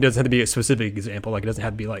opinion? I mean, it doesn't have to be a specific example. Like, it doesn't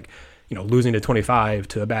have to be like, losing to 25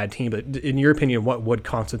 to a bad team. But in your opinion, what would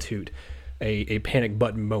constitute a panic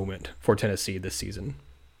button moment for Tennessee this season?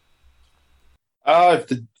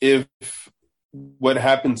 If what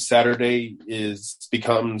happened Saturday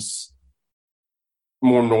becomes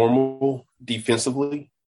more normal defensively,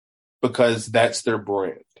 because that's their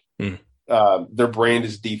brand. Their brand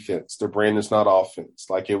is defense. Their brand is not offense.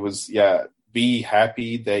 Like it was, be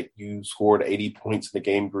happy that you scored 80 points in the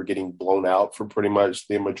game. We're getting blown out for pretty much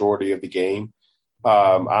the majority of the game.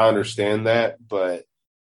 I understand that, but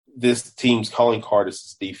this team's calling card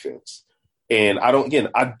is defense. And I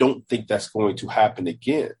don't think that's going to happen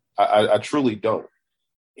again. I truly don't.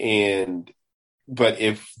 But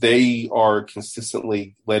if they are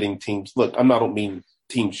consistently letting teams look, I don't mean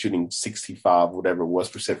teams shooting 65, whatever it was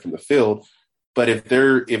 % from the field, but if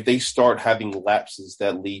they start having lapses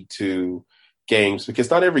that lead to games, because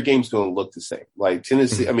not every game's going to look the same. Like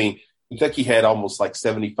Tennessee, Kentucky had almost like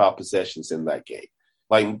 75 possessions in that game.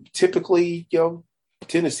 Like typically,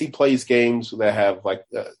 Tennessee plays games that have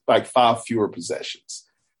like 5 fewer possessions.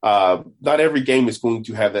 Not every game is going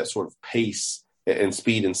to have that sort of pace and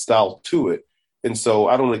speed and style to it. And so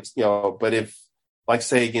I don't, but if, like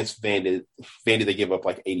say against Vandy, they give up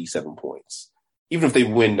like 87 points. Even if they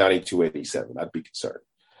win 92-87, I'd be concerned.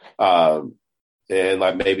 And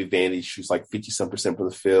like maybe Vandy shoots like 50-some% from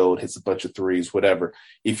the field, hits a bunch of threes, whatever.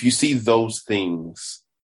 If you see those things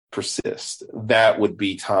persist, that would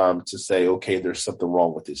be time to say, okay, there's something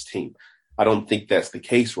wrong with this team. I don't think that's the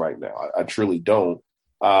case right now. I truly don't.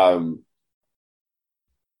 And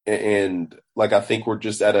like, I think we're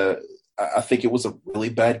just I think it was a really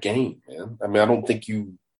bad game, man. I mean, I don't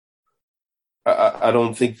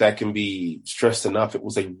think that can be stressed enough. It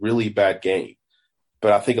was a really bad game.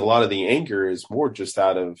 But I think a lot of the anger is more just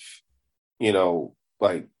out of,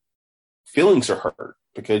 like feelings are hurt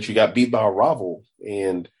because you got beat by a rival.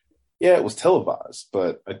 And yeah, it was televised,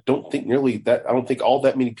 but I don't think all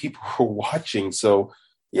that many people were watching. So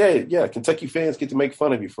yeah, Kentucky fans get to make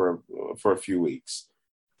fun of you for a few weeks.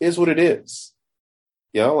 It is what it is.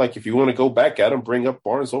 Like if you want to go back at them, bring up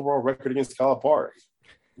Barnes' overall record against Calipari.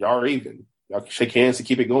 Y'all are even. Y'all can shake hands and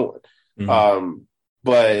keep it going. Mm-hmm.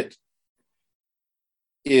 But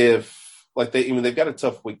if they've got a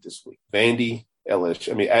tough week this week, Vandy,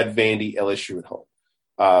 LSU. At Vandy, LSU at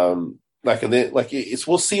home.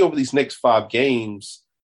 We'll see over these next 5 games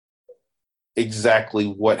exactly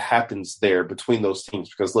what happens there between those teams.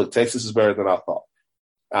 Because look, Texas is better than I thought.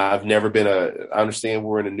 I understand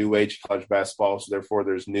we're in a new age of college basketball, so therefore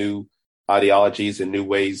there's new ideologies and new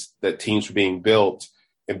ways that teams are being built.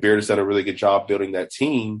 And Beard has done a really good job building that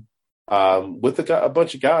team with a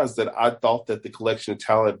bunch of guys that I thought that the collection of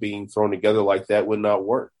talent being thrown together like that would not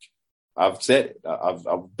work. I've said it.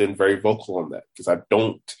 I've been very vocal on that because I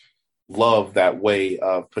don't love that way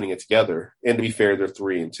of putting it together. And to be fair, they're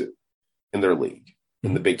 3-2 in their league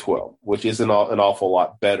in the Big 12, which isn't an awful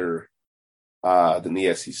lot better than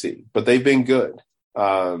the SEC, but they've been good.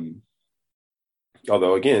 Although,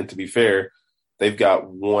 again, to be fair, they've got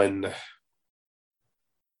one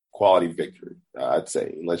quality victory, I'd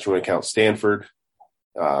say, unless you want to count Stanford.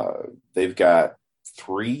 They've got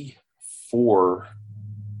 4.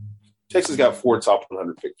 Texas got 4 top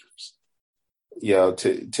 100 victories.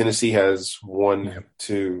 Tennessee has 1,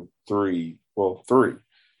 2, 3. Well, 3.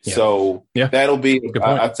 Yeah. So that'll be,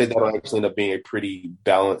 I'd say that'll actually end up being a pretty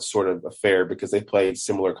balanced sort of affair because they played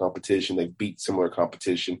similar competition. They beat similar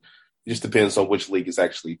competition. It just depends on which league is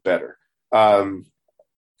actually better.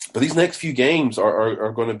 But these next few games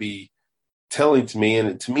are going to be telling to me.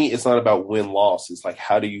 And to me, it's not about win-loss. It's like,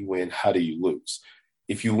 how do you win? How do you lose?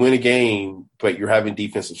 If you win a game, but you're having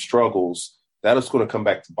defensive struggles, that is going to come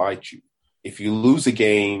back to bite you. If you lose a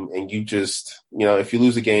game and you just, if you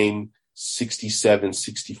lose a game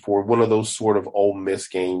 67-64, one of those sort of Ole Miss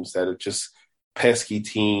games that are just pesky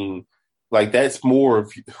team, like that's more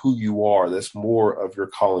of who you are. That's more of your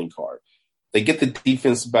calling card. They get the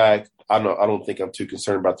defense back. I don't think I'm too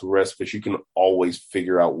concerned about the rest because you can always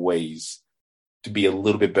figure out ways to be a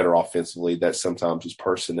little bit better offensively. That sometimes is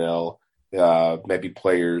personnel, maybe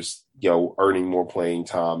players, earning more playing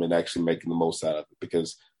time and actually making the most out of it.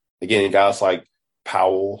 Because again, guys like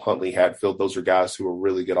Powell, Huntley-Hatfield, those are guys who are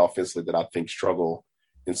really good offensively that I think struggle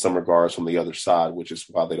in some regards from the other side, which is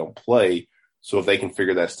why they don't play. So if they can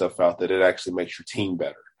figure that stuff out, that it actually makes your team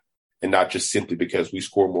better. And not just simply because we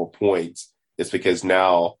score more points. It's because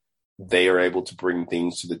now they are able to bring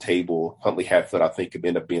things to the table. Huntley-Hatfield, I think, could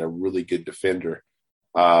end up being a really good defender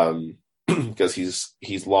because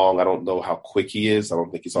he's long. I don't know how quick he is. I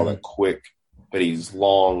don't think he's all that quick, but he's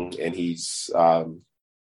long and he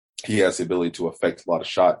has the ability to affect a lot of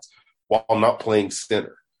shots while not playing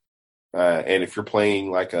center. And if you're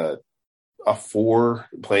playing like a a 4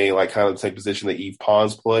 playing like kind of the same position that Eve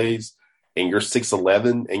Pons plays, and you're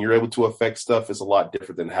 6'11", and you're able to affect stuff, is a lot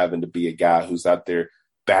different than having to be a guy who's out there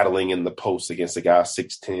battling in the post against a guy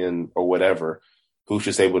 6'10" or whatever, who's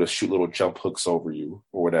just able to shoot little jump hooks over you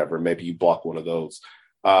or whatever. Maybe you block one of those.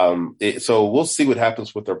 So we'll see what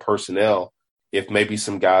happens with their personnel, if maybe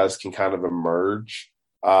some guys can kind of emerge,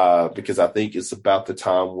 because I think it's about the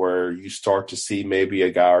time where you start to see maybe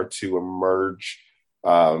a guy or two emerge,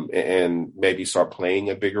 and maybe start playing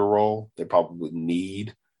a bigger role. They probably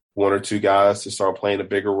need 1 or 2 guys to start playing a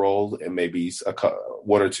bigger role, and maybe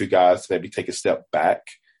 1 or 2 guys to maybe take a step back.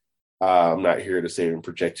 I'm not here to say and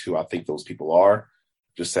project who I think those people are.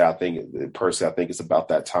 Just say I think it's about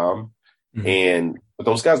that time. Mm-hmm. But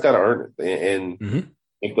those guys got to earn it. And mm-hmm.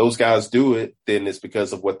 if those guys do it, then it's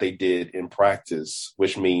because of what they did in practice,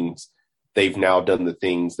 which means they've now done the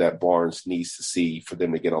things that Barnes needs to see for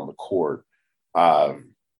them to get on the court,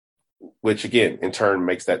 which, again, in turn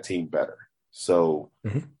makes that team better. So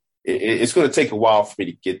mm-hmm. it's going to take a while for me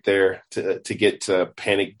to get there, to get to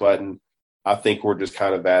panic button. I think we're just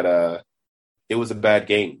kind of it was a bad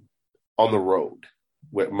game on the road,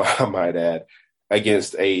 I might add,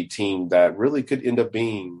 against a team that really could end up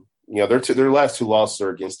being, their last 2 losses are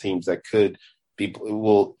against teams that should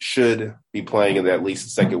be playing in at least the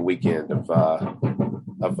second weekend of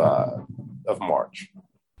March.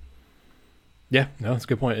 Yeah, no, that's a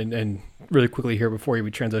good point. And really quickly here before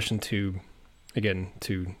we transition to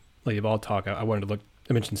Lady Vols talk, I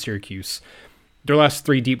mentioned Syracuse. Their last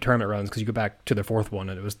 3 deep tournament runs, because you go back to their 4th one,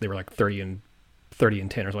 and they were like 30 and 10 or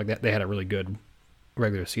something like that. They had a really good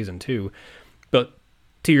regular season too. But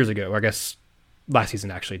 2 years ago, I guess last season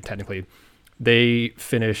actually, technically, they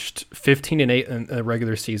finished 15-8 in the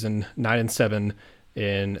regular season, 9-7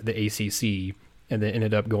 in the ACC, and then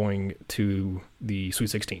ended up going to the Sweet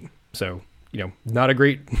 16. So, not a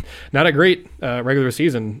great regular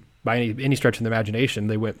season by any stretch of the imagination.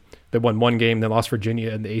 They won 1 game, then lost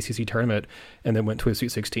Virginia in the ACC tournament, and then went to a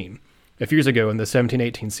Sweet 16. A few years ago in the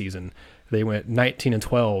 17-18 season, they went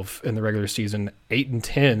 19-12 in the regular season,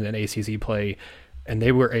 8-10 in ACC play, and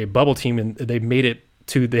they were a bubble team, and they made it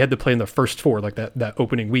to. They had to play in the first 4, like that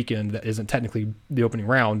opening weekend that isn't technically the opening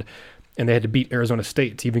round, and they had to beat Arizona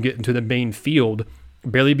State to even get into the main field.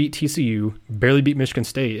 Barely beat TCU, barely beat Michigan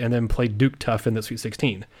State, and then played Duke tough in the Sweet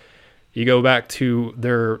 16. You go back to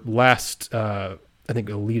their last, I think,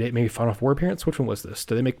 Elite 8, maybe Final Four appearance. Which one was this?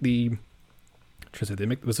 Did they make the?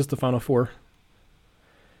 Was this the Final Four?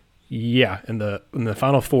 Yeah, in the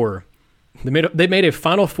Final Four, they made a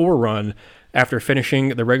Final Four run after finishing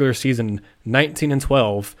the regular season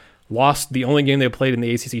 19-12. Lost the only game they played in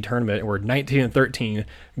the ACC tournament, and were 19-13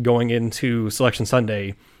 going into Selection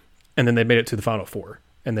Sunday, and then they made it to the Final Four,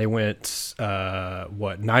 and they went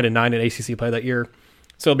 9-9 in ACC play that year.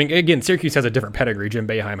 So, I mean, again, Syracuse has a different pedigree. Jim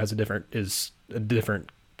Boeheim is a different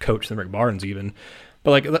coach than Rick Barnes even.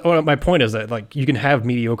 But my point is that you can have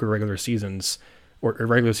mediocre regular seasons or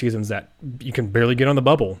regular seasons that you can barely get on the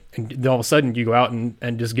bubble, and then all of a sudden you go out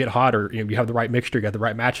and just get hot, or you have the right mixture, you got the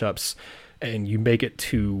right matchups, and you make it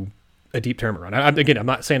to a deep tournament run. I'm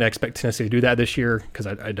not saying I expect Tennessee to do that this year, because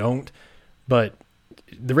I don't, but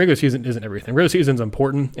the regular season isn't everything. Regular season is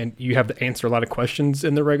important, and you have to answer a lot of questions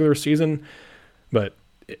in the regular season, but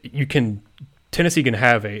Tennessee can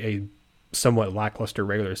have a somewhat lackluster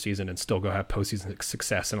regular season and still go have postseason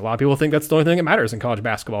success. And a lot of people think that's the only thing that matters in college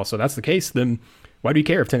basketball. So that's the case. Then why do you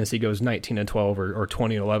care if Tennessee goes 19-12 or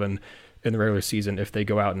 20-11 in the regular season if they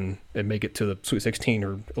go out and make it to the Sweet 16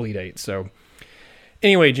 or Elite 8? So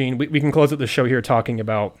anyway, Gene, we can close out the show here talking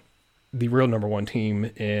about the real number 1 team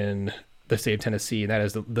in the state of Tennessee, and that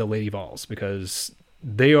is the Lady Vols, because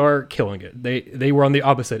they are killing it. They were on the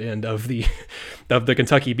opposite end of the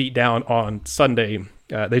Kentucky beatdown on Sunday.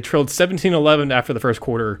 They trailed 17-11 after the first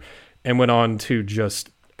quarter and went on to just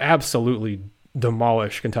absolutely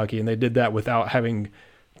demolish Kentucky. And they did that without having,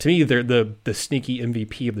 to me, they're the sneaky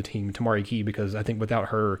MVP of the team, Tamari Key, because I think without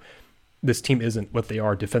her, this team isn't what they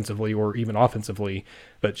are defensively or even offensively.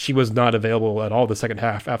 But she was not available at all the second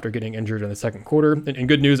half after getting injured in the second quarter. And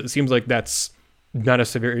good news, it seems like that's not a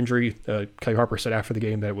severe injury. Kelly Harper said after the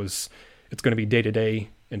game that it's going to be day-to-day,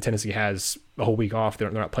 and Tennessee has a whole week off.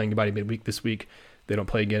 They're not playing anybody midweek this week. They don't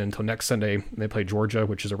play again until next Sunday. They play Georgia,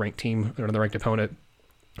 which is a ranked team. They're another ranked opponent.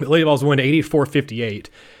 The Lady Vols win 84-58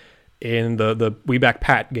 in the We Back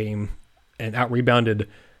Pat game, and out-rebounded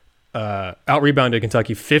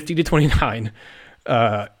Kentucky 50-29.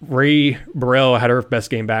 Ray Burrell had her best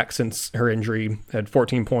game back since her injury, had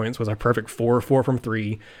 14 points, was a perfect 4 from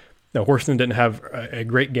 3. Now, Horston didn't have a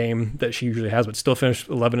great game that she usually has, but still finished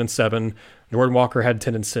 11-7. Jordan Walker had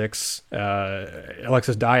 10-6.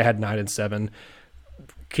 Alexis Dye had 9-7.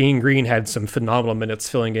 Keane Green had some phenomenal minutes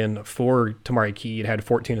filling in for Tamari Key. It had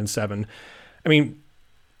 14-7. I mean,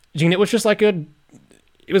 Gene, it was just like it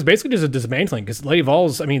was basically just a dismantling because Lady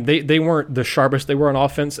Vols, I mean, they weren't the sharpest they were on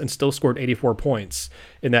offense and still scored 84 points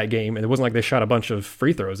in that game. And it wasn't like they shot a bunch of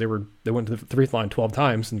free throws. They went to the free throw line 12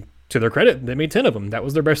 times, and to their credit, they made 10 of them. That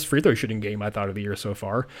was their best free throw shooting game, I thought, of the year so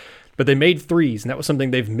far. But they made threes, and that was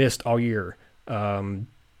something they've missed all year.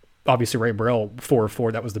 Obviously, Ray Burrell, 4 of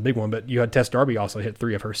 4, that was the big one, but you had Tess Darby also hit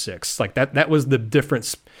 3 of her 6. Like that was the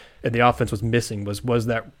difference in the offense was missing, was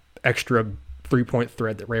that extra three-point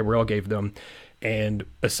threat that Ray Burrell gave them. And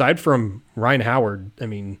aside from Ryan Howard, I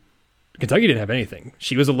mean, Kentucky didn't have anything.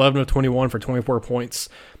 She was 11 of 21 for 24 points.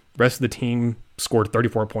 The rest of the team scored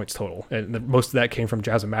 34 points total. And most of that came from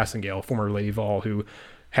Jasmine Massengale, former Lady Vol, who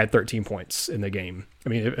had 13 points in the game. I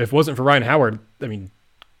mean, if it wasn't for Ryan Howard, I mean,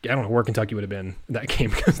 I don't know where Kentucky would have been in that game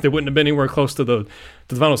because they wouldn't have been anywhere close to the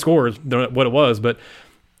final score than what it was. But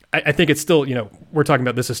I think it's still, we're talking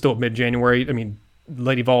about this is still mid-January. I mean,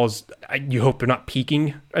 Lady Vols, you hope they're not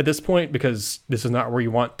peaking at this point because this is not where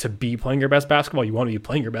you want to be playing your best basketball. You want to be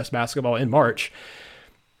playing your best basketball in March.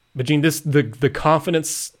 But Gene, the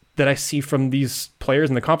confidence that I see from these players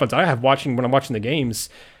and the confidence I have when I'm watching the games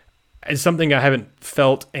is something I haven't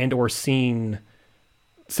felt and or seen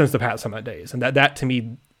since the Pat Summit days. And that to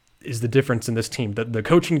me is the difference in this team. The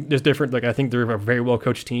coaching is different. Like I think they're a very well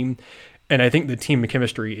coached team. And I think the team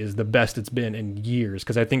chemistry is the best it's been in years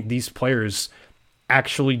because I think these players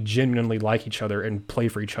actually genuinely like each other and play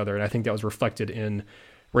for each other. And I think that was reflected in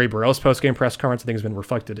Ray Burrell's post-game press conference. I think it's been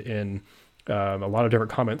reflected in a lot of different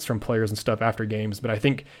comments from players and stuff after games. But I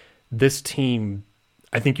think this team,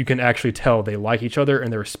 I think you can actually tell they like each other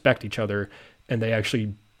and they respect each other and they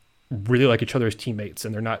actually really like each other as teammates.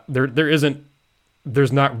 And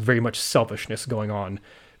there's not very much selfishness going on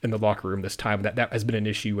in the locker room this time. That has been an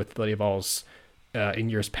issue with the Lady Vols in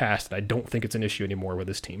years past. And I don't think it's an issue anymore with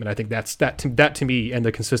this team. And I think that to me and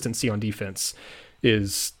the consistency on defense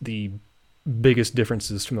is the biggest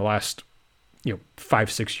differences from the last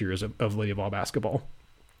 5-6 years of Lady Vol basketball.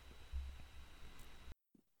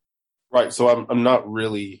 Right. So I'm not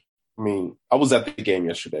really, I mean, I was at the game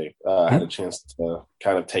yesterday. I had a chance to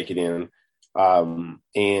kind of take it in.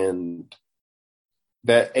 And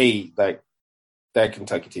that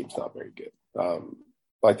Kentucky team's not very good.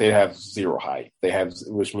 Like they have zero height.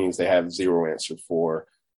 Which means they have zero answer for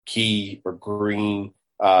Key or Green.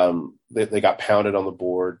 They got pounded on the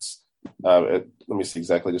boards. Let me see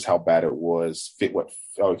exactly just how bad it was.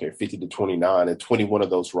 50-29, and 21 of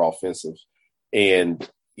those were offensive. And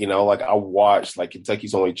I watched,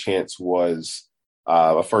 Kentucky's only chance was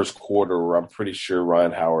a first quarter where I'm pretty sure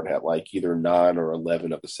Ryan Howard had either 9 or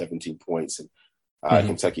 11 of the 17 points, and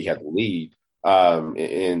Kentucky had the lead.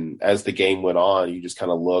 And as the game went on, you just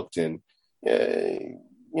kind of looked and,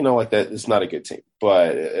 that it's not a good team.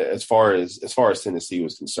 But as far as Tennessee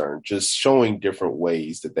was concerned, just showing different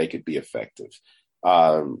ways that they could be effective.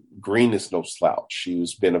 Green is no slouch.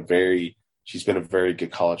 She's been a very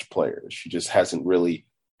good college player. She just hasn't really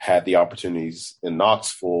had the opportunities in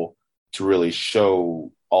Knoxville to really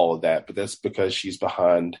show all of that. But that's because she's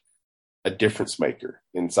behind a difference maker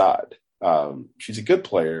inside. She's a good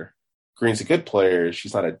player. Green's a good player.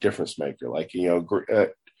 She's not a difference maker.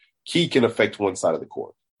 Key can affect one side of the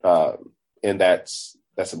court. And that's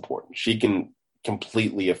important. She can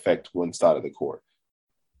completely affect one side of the court.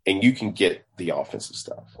 And you can get the offensive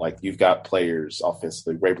stuff. You've got players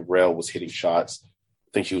offensively. Ray Burrell was hitting shots. I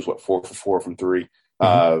think she was 4 for 4 from 3.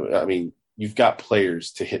 I mean, you've got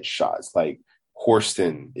players to hit shots.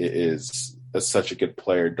 Horston is such a good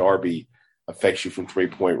player. Darby affects you from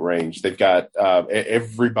 3-point range. They've got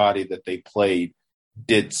everybody that they played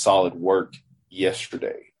did solid work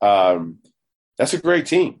yesterday. That's a great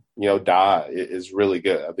team. Dye is really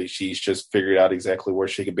good. I mean, she's just figured out exactly where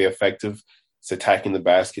she could be effective. It's attacking the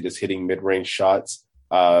basket, it's hitting mid-range shots.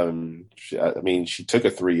 She took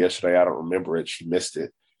a 3 yesterday. I don't remember it. She missed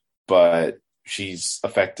it, but she's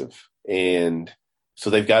effective. And so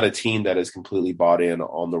they've got a team that is completely bought in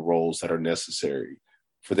on the roles that are necessary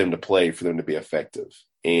for them to play, for them to be effective.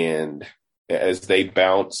 And as they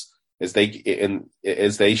bounce, as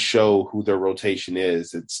they show who their rotation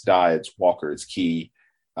is, it's Dye, it's Walker, it's Key.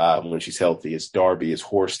 When she's healthy, it's Darby, it's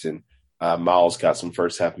Horston. Miles got some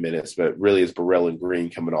first half minutes, but really it's Burrell and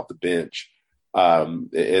Green coming off the bench.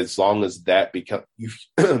 As long as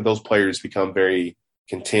those players become very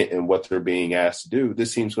content in what they're being asked to do,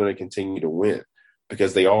 this team's going to continue to win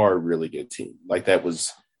because they are a really good team. That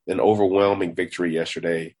was an overwhelming victory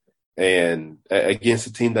yesterday. and against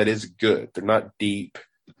a team that is good. They're not deep.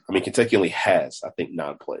 I mean, Kentucky only has, I think,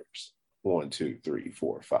 9 players. 1, 2, 3,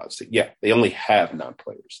 4, 5, 6. Yeah, they only have 9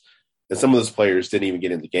 players. And some of those players didn't even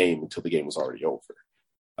get in the game until the game was already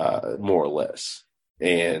over, more or less.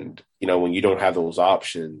 And, you know, when you don't have those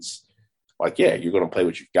options, like, yeah, you're going to play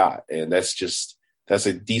what you've got. And that's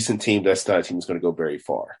a decent team. That's not a team that's going to go very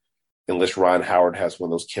far. Unless Ryan Howard has one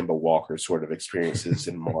of those Kemba Walker sort of experiences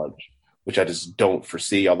in March, which I just don't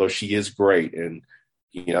foresee, although she is great. And,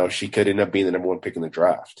 you know, she could end up being the number 1 pick in the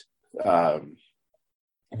draft.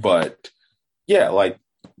 But, yeah, like,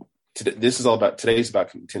 today's about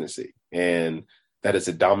Tennessee. And that was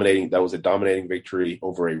a dominating victory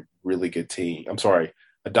over a really good team. I'm sorry,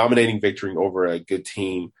 a dominating victory over a good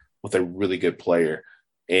team with a really good player.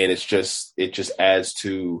 And it just adds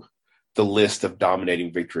to the list of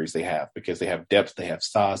dominating victories they have, because they have depth, they have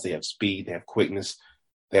size, they have speed, they have quickness,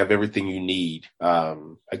 they have everything you need.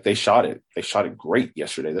 Like they shot it great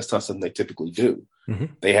yesterday. That's not something they typically do. Mm-hmm.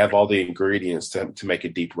 They have all the ingredients to make a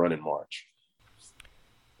deep run in March.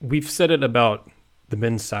 We've said it about the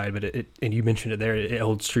men's side, but and you mentioned it there, it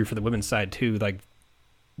holds true for the women's side too. Like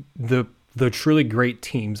the truly great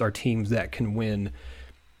teams are teams that can win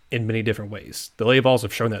in many different ways. The Lady Vols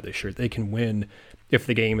have shown that this year. They can win if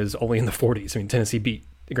the game is only in the 40s. I mean, Tennessee beat,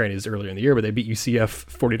 granted it's earlier in the year, but they beat UCF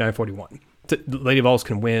 49-41. The Lady Vols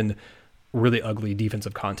can win really ugly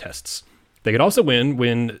defensive contests. They could also win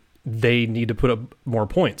when they need to put up more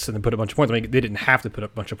points and then put a bunch of points. I mean, they didn't have to put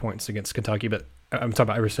up a bunch of points against Kentucky, but I'm talking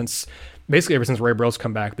about ever since Ray Burrell's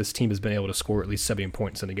come back, this team has been able to score at least 17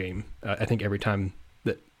 points in a game. I think every time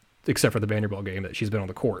that, except for the Vanderbilt game, that she's been on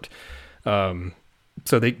the court.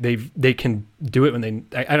 So they can do it when they.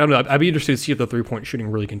 I don't know. I'd be interested to see if the 3-point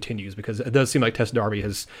shooting really continues, because it does seem like Tess Darby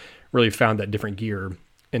has really found that different gear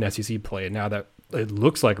in SEC play. And now that it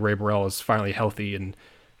looks like Ray Burrell is finally healthy and,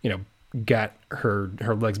 you know, got her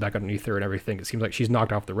legs back underneath her and everything, it seems like she's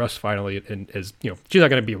knocked off the rust finally, and is, you know, she's not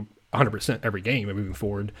going to be 100% every game moving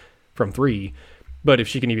forward from 3. But if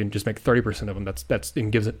she can even just make 30% of them, that's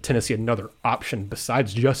and gives Tennessee another option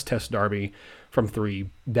besides just Tess Darby from 3.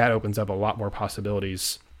 That opens up a lot more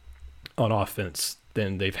possibilities on offense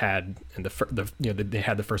than they've had in they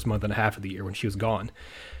had the first month and a half of the year when she was gone.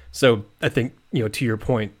 So I think, you know, to your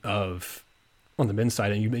point of on the men's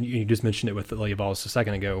side, and you just mentioned it with the Lady Vols a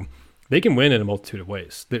second ago, they can win in a multitude of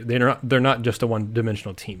ways. They're not just a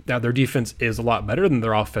one-dimensional team. Now their defense is a lot better than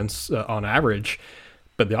their offense on average.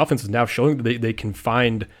 But the offense is now showing that they can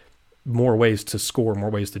find more ways to score, more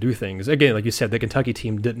ways to do things. Again, like you said, the Kentucky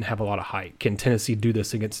team didn't have a lot of height. Can Tennessee do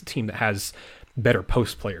this against a team that has better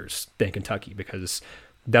post players than Kentucky? Because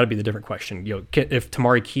that would be the different question. You know, if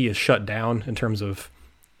Tamari Key is shut down in terms of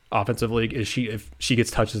offensively, if she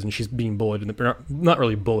gets touches and she's being bullied, not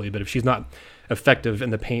really bullied, but if she's not effective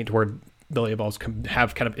in the paint where the Lady Vols can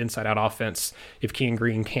have kind of inside-out offense, if Kean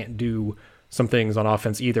Green can't do some things on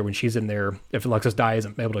offense either when she's in there, if Alexis Dye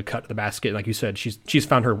isn't able to cut the basket, like you said, she's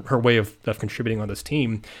found her way of contributing on this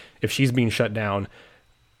team. If she's being shut down,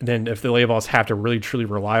 then if the Lady Vols have to really truly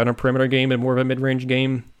rely on a perimeter game and more of a mid-range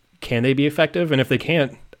game, can they be effective? And if they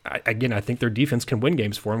can't, I think their defense can win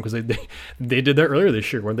games for them, because they did that earlier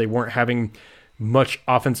this year when they weren't having much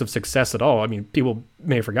offensive success at all. I mean, people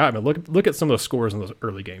may have forgotten, but look at some of those scores in those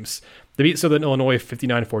early games. They beat Southern Illinois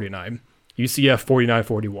 59-49, UCF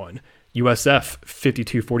 49-41. USF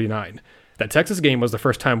 52-49. That Texas game was the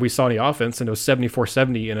first time we saw any offense, and it was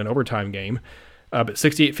 74-70 in an overtime game. But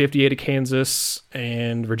 68-58 at Kansas,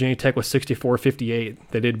 and Virginia Tech was 64-58.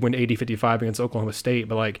 They did win 80-55 against Oklahoma State,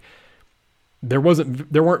 but like there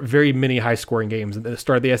weren't very many high scoring games. At the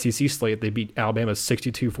start of the SEC slate, they beat Alabama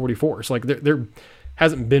 62-44. So like there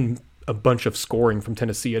hasn't been a bunch of scoring from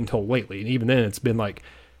Tennessee until lately, and even then it's been like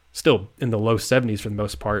still in the low 70s for the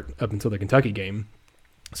most part up until the Kentucky game.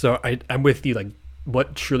 So I'm with you. Like,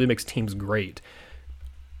 what truly makes teams great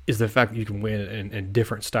is the fact that you can win in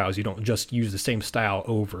different styles. You don't just use the same style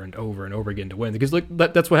over and over and over again to win. Because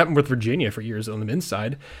that's what happened with Virginia for years on the men's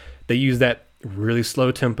side. They used that really slow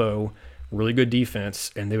tempo, really good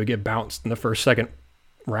defense, and they would get bounced in the first, second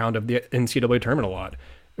round of the NCAA tournament a lot.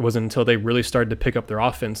 It wasn't until they really started to pick up their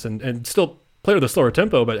offense and still play with a slower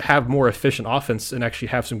tempo, but have more efficient offense and actually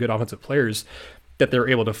have some good offensive players that they're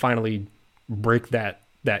able to finally break that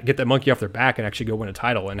get that monkey off their back and actually go win a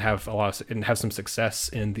title and have some success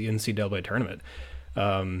in the NCAA tournament.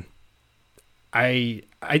 To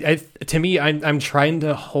me, I'm trying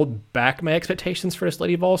to hold back my expectations for this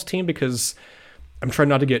Lady Vols team, because I'm trying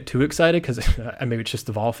not to get too excited, because maybe it's just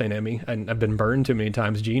the Vol fan in me, and I've been burned too many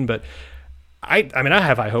times, Gene. But I mean, I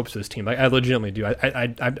have high hopes for this team. Like, I legitimately do.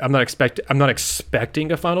 I'm not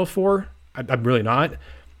expecting a Final Four. I'm really not.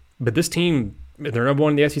 But this team, they're number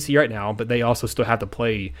one in the SEC right now, but they also still have to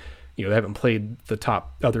play. They haven't played the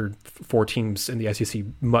top other 4 teams in the SEC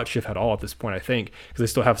much, if at all, at this point, I think, because they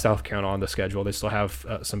still have South Carolina on the schedule. They still have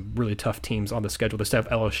some really tough teams on the schedule. They still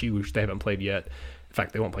have LSU, which they haven't played yet. In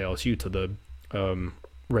fact, they won't play LSU to the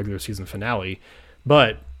regular season finale.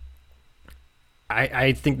 But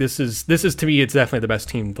I think this is to me, it's definitely the best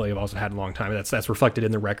team the Lady Vols have had in a long time. That's reflected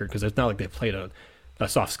in the record, because it's not like they've played a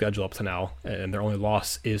soft schedule up to now, and their only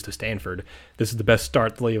loss is to Stanford. This is the best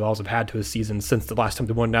start the Lady Vols have had to a season since the last time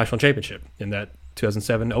they won a national championship in that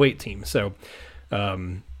 2007-08 team. So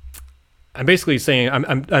I'm basically saying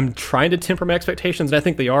I'm trying to temper my expectations, and I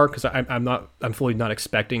think they are, because I'm fully not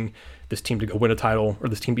expecting this team to go win a title or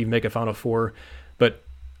this team to even make a Final Four. But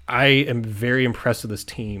I am very impressed with this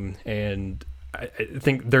team, and I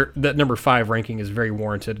think that number 5 ranking is very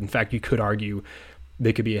warranted. In fact, you could argue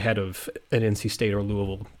they could be ahead of an NC State or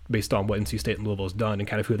Louisville based on what NC State and Louisville has done and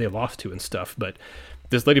kind of who they lost to and stuff. But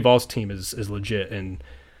this Lady Vols team is legit. And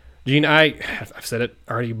Gene, I've said it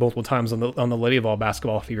already multiple times on the Lady Vol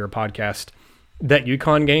Basketball Fever podcast. That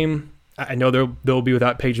UConn game, I know they'll be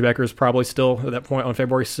without Paige Beckers probably still at that point on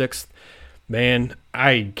February 6th. Man,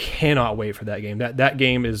 I cannot wait for that game. That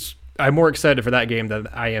game is, I'm more excited for that game than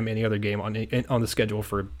I am any other game on the schedule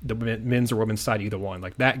for the men's or women's side, either one.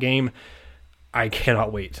 Like that game, I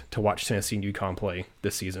cannot wait to watch Tennessee and UConn play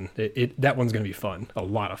this season. That one's going to be fun, a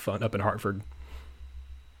lot of fun up in Hartford.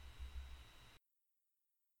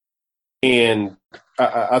 And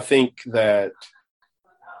I think that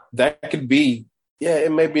could be,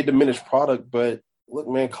 it may be a diminished product, but look,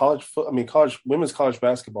 man, women's college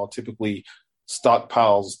basketball typically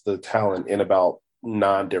stockpiles the talent in about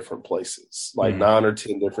 9 different places, like 9 or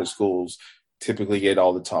 10 different schools typically get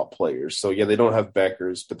all the top players. So they don't have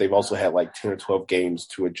Beckers, but they've also had like 10 or 12 games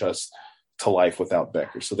to adjust to life without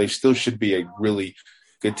Beckers. So they still should be a really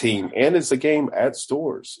good team. And it's a game at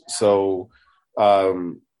Stores. So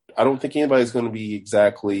I don't think anybody's going to be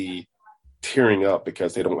exactly tearing up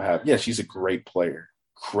because they don't have, she's a great player,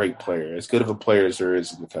 as good of a player as there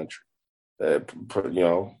is in the country.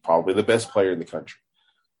 Probably the best player in the country.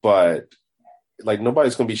 But like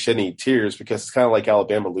nobody's going to be shedding tears, because it's kind of like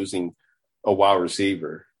Alabama losing a wide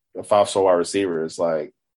receiver, a 5-star wide receiver. Is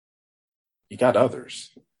like, you got others,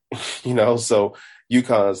 so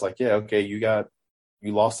UConn is like,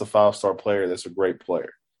 you lost a 5-star player. That's a great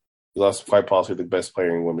player. You lost quite possibly the best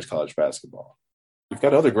player in women's college basketball. You've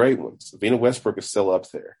got other great ones. Vina Westbrook is still up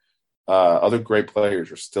there. Other great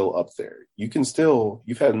players are still up there.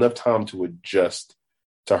 You've had enough time to adjust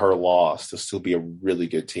to her loss to still be a really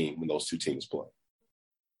good team when those 2 teams play.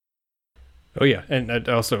 Oh yeah, and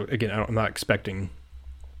also again, I'm not expecting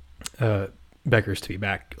Beckers to be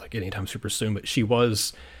back like anytime super soon, but she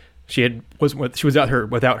was without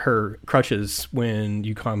her crutches when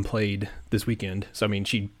UConn played this weekend. So I mean,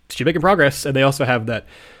 she's making progress, and they also have that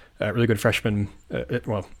really good freshman,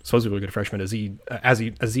 supposedly really good freshman, Azee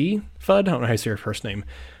Fudd. I don't know how you say her first name.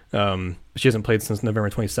 She hasn't played since November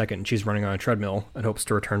 22nd, and she's running on a treadmill and hopes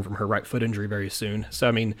to return from her right foot injury very soon. So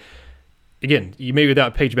I mean, again, you may be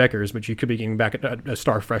without Paige Beckers, but you could be getting back a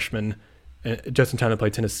star freshman just in time to play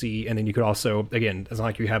Tennessee, and then you could also, again, it's not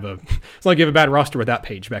like you have a bad roster without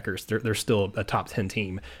Paige Beckers. They're still a top 10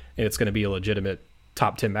 team, and it's going to be a legitimate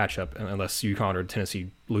top 10 matchup, unless UConn or Tennessee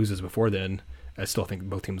loses before then. I still think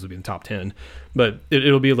both teams will be in the top 10, but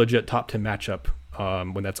it'll be a legit top 10 matchup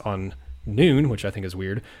when that's on noon, which I think is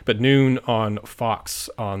weird, but noon on Fox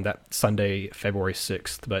on that Sunday, February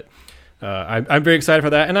 6th. But I'm very excited for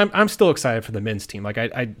that, and I'm still excited for the men's team. Like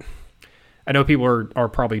I know people are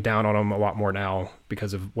probably down on them a lot more now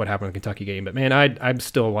because of what happened in the Kentucky game, but man, I'm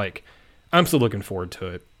still looking forward to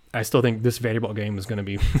it. I still think this Vanderbilt game is going to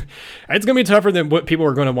be it's going to be tougher than what people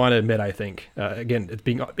are going to want to admit. I think again,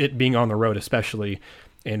 it being on the road especially,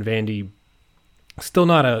 and Vandy still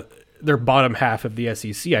not their bottom half of the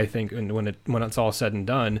SEC. I think, and when it's all said and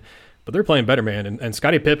done, but they're playing better, man. And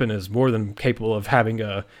Scottie Pippen is more than capable of having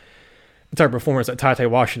a type of performance that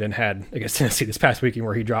Tate Washington had against Tennessee this past weekend,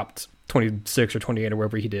 where he dropped 26 or 28 or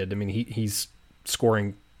whatever he did. I mean, he's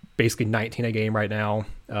scoring basically 19 a game right now.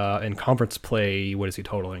 In conference play, what is he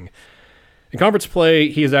totaling? In conference play,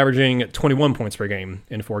 he is averaging 21 points per game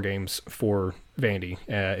in 4 games for Vandy,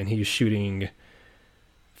 and he's shooting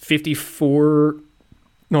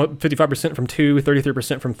 55% from 2,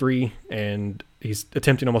 33% from 3, and he's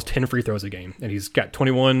attempting almost 10 free throws a game. And he's got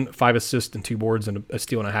 21, 5 assists, and 2 boards, and a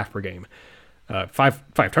steal and a half per game. 5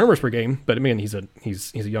 turnovers per game, but I mean, he's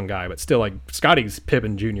a young guy, but still, like, Scottie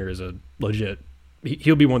Pippen Jr. is a legit.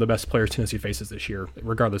 He'll be one of the best players Tennessee faces this year,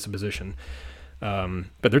 regardless of position. But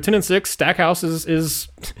they're 10-6. Stackhouse is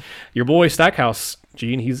your boy Stackhouse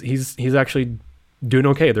Gene, he's actually doing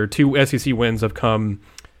okay. Their 2 SEC wins have come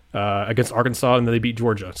against Arkansas, and then they beat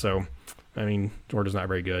Georgia. So, I mean, Georgia's not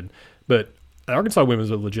very good. But the Arkansas win was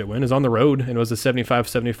a legit win. It's on the road, and it was a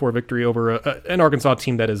 75-74 victory over an Arkansas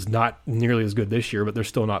team that is not nearly as good this year, but they're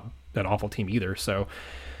still not that awful team either. So,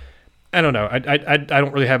 I don't know. I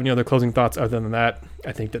don't really have any other closing thoughts other than that.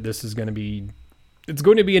 I think that this is going to be... It's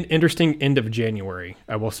going to be an interesting end of January,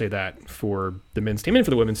 I will say that, for the men's team and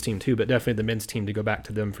for the women's team too, but definitely the men's team, to go back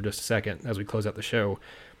to them for just a second as we close out the show.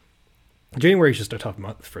 January is just a tough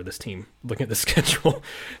month for this team, looking at the schedule.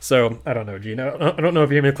 So, I don't know, Gene. I don't know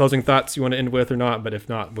if you have any closing thoughts you want to end with or not, but if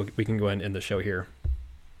not, we can go ahead and end the show here.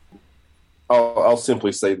 I'll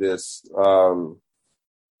simply say this, because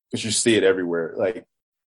you see it everywhere. Like,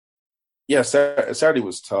 yeah, Saturday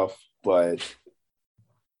was tough, but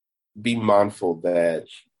be mindful that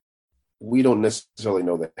we don't necessarily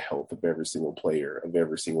know the health of every single player, of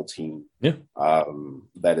every single team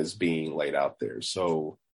that is being laid out there.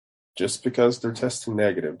 So just because they're testing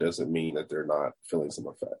negative doesn't mean that they're not feeling some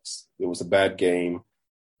effects. It was a bad game.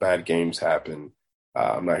 Bad games happen.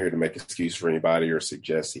 I'm not here to make excuse for anybody or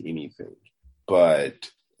suggest anything. But,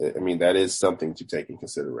 I mean, that is something to take in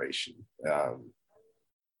consideration.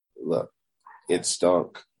 Look, it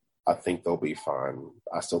stunk. I think they'll be fine.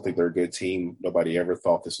 I still think they're a good team. Nobody ever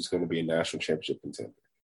thought this was going to be a national championship contender.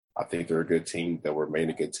 I think they're a good team. They'll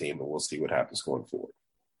remain a good team, and we'll see what happens going forward.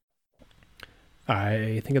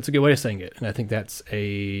 I think that's a good way of saying it, and I think that's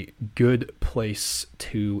a good place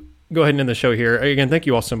to go ahead and end the show here. Again, thank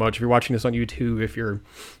you all so much. If you're watching this on YouTube, if you're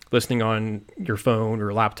listening on your phone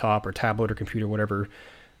or laptop or tablet or computer, whatever,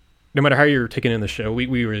 no matter how you're taking in the show, we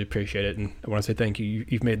really appreciate it. And I want to say thank you.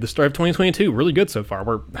 You've made the start of 2022 really good so far.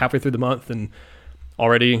 We're halfway through the month and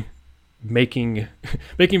already making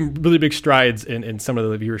really big strides in some of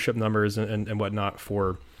the viewership numbers and whatnot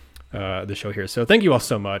for the show here. So thank you all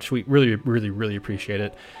so much. We really, really, really appreciate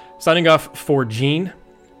it. Signing off for Gene,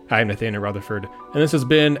 I'm Nathanael Rutherford, and this has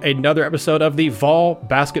been another episode of the Vol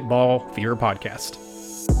Basketball Fever Podcast.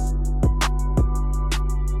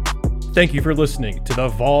 Thank you for listening to the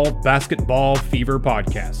Vol Basketball Fever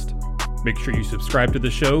Podcast. Make sure you subscribe to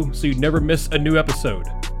the show so you never miss a new episode.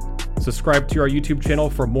 Subscribe to our YouTube channel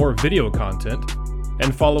for more video content,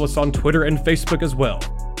 and follow us on Twitter and Facebook as well.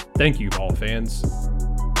 Thank you, Vol fans.